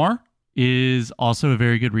a memoir, is also a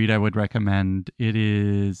very good read. I would recommend. It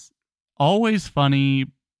is always funny,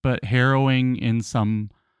 but harrowing in some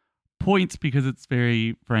points, because it's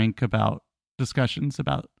very frank about discussions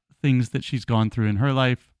about things that she's gone through in her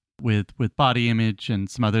life with body image and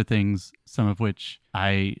some other things, some of which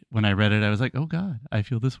when I read it, I was like, oh God, I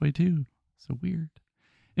feel this way too. So weird.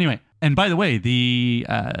 Anyway, and by the way, the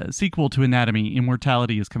sequel to Anatomy,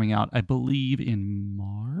 Immortality, is coming out, I believe, in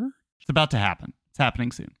March. It's about to happen. It's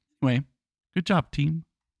happening soon. Anyway, good job, team.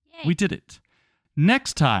 Yay. We did it.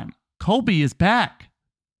 Next time, Colby is back.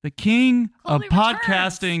 The king Colby of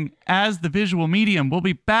podcasting as the visual medium will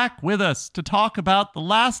be back with us to talk about The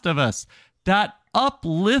Last of Us, that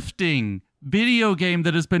uplifting video game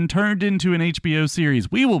that has been turned into an HBO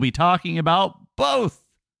series. We will be talking about both.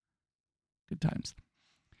 Good times.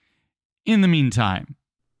 In the meantime,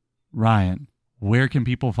 Ryan, where can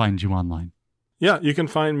people find you online? Yeah, you can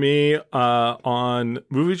find me on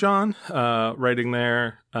MovieJohn, writing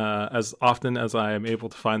there as often as I am able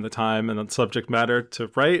to find the time and the subject matter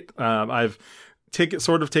to write. I've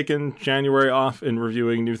taken January off in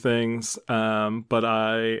reviewing new things, but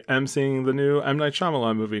I am seeing the new M. Night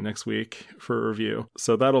Shyamalan movie next week for review,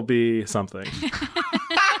 so that'll be something.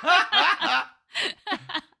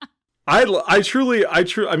 I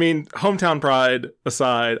mean, Hometown Pride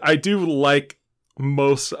aside, I do like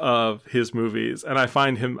most of his movies, and I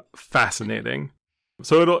find him fascinating.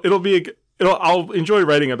 So I'll enjoy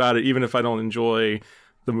writing about it, even if I don't enjoy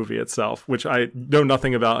the movie itself, which I know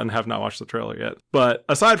nothing about and have not watched the trailer yet. But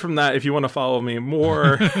aside from that, if you want to follow me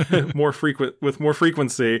more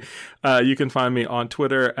frequency, you can find me on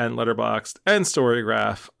Twitter and Letterboxd and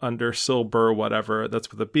Storygraph under Silber whatever.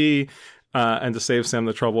 That's with a B. And to save Sam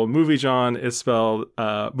the trouble, MovieJohn is spelled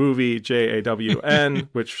movie Jawn,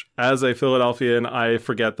 which as a Philadelphian, I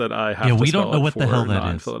forget that I have to spell it. We don't know what the hell that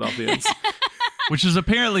is. Non-Philadelphians. Which is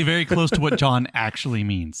apparently very close to what John actually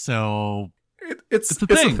means. So it's a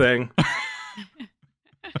thing.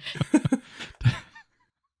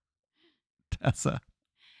 Tessa.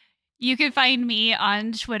 You can find me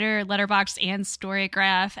on Twitter, Letterboxd, and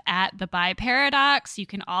Storygraph at The Bi Paradox. You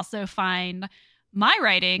can also find my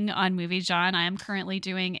writing on MovieJohn. I am currently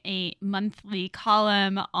doing a monthly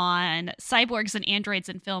column on cyborgs and androids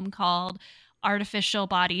in film called Artificial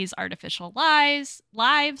Bodies, Artificial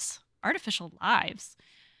Lives.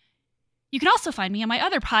 You can also find me on my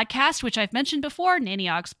other podcast, which I've mentioned before, Nanny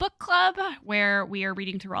Ogg's Book Club, where we are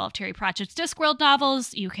reading through all of Terry Pratchett's Discworld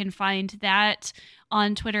novels. You can find that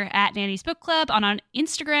on Twitter at Nanny's Book Club, and on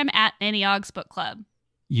Instagram at Nanny Ogg's Book Club.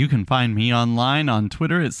 You can find me online on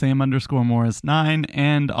Twitter at Sam_Morris9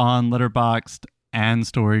 and on Letterboxd and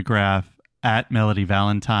Storygraph at Melody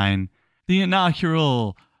Valentine. The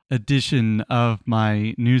inaugural edition of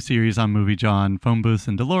my new series on MovieJohn, Phone Booths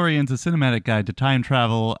and DeLoreans, a cinematic guide to time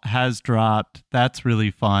travel, has dropped. That's really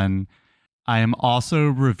fun. I am also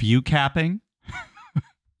review capping,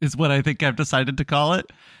 is what I think I've decided to call it.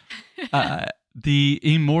 The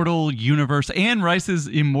Immortal Universe, Anne Rice's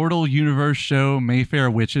Immortal Universe show, Mayfair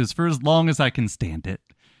Witches, for as long as I can stand it.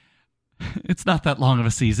 It's not that long of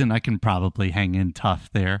a season. I can probably hang in tough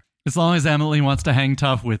there. As long as Emily wants to hang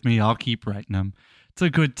tough with me, I'll keep writing them. It's a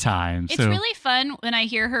good time. It's really fun when I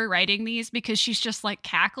hear her writing these because she's just like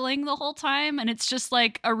cackling the whole time, and it's just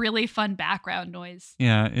like a really fun background noise.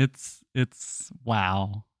 Yeah, it's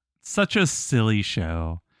wow. Such a silly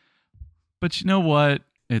show. But you know what?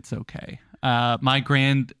 It's okay. My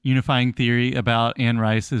grand unifying theory about Anne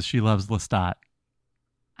Rice is she loves Lestat.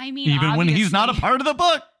 I mean, even when he's not a obviously. part of the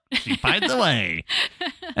book, she finds a way.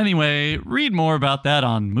 Anyway, read more about that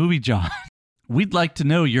on MovieJohn. We'd like to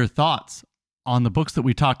know your thoughts on the books that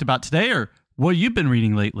we talked about today or what you've been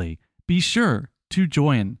reading lately. Be sure to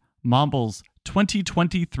join Momble's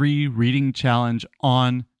 2023 Reading Challenge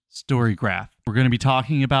on Storygraph. We're going to be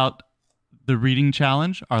talking about the Reading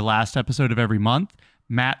Challenge, our last episode of every month.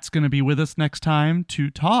 Matt's going to be with us next time to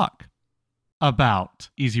talk about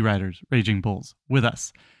Easy Riders, Raging Bulls with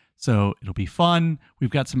us. So it'll be fun. We've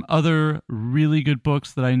got some other really good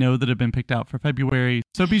books that I know that have been picked out for February.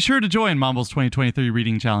 So be sure to join Momble's 2023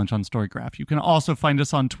 Reading Challenge on Storygraph. You can also find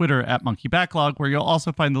us on Twitter at Monkey Backlog, where you'll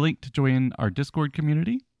also find the link to join our Discord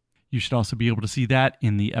community. You should also be able to see that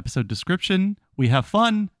in the episode description. We have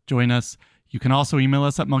fun. Join us. You can also email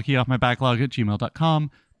us at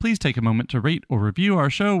monkeyoffmybacklog@gmail.com. Please take a moment to rate or review our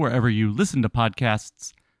show wherever you listen to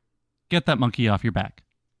podcasts. Get that monkey off your back.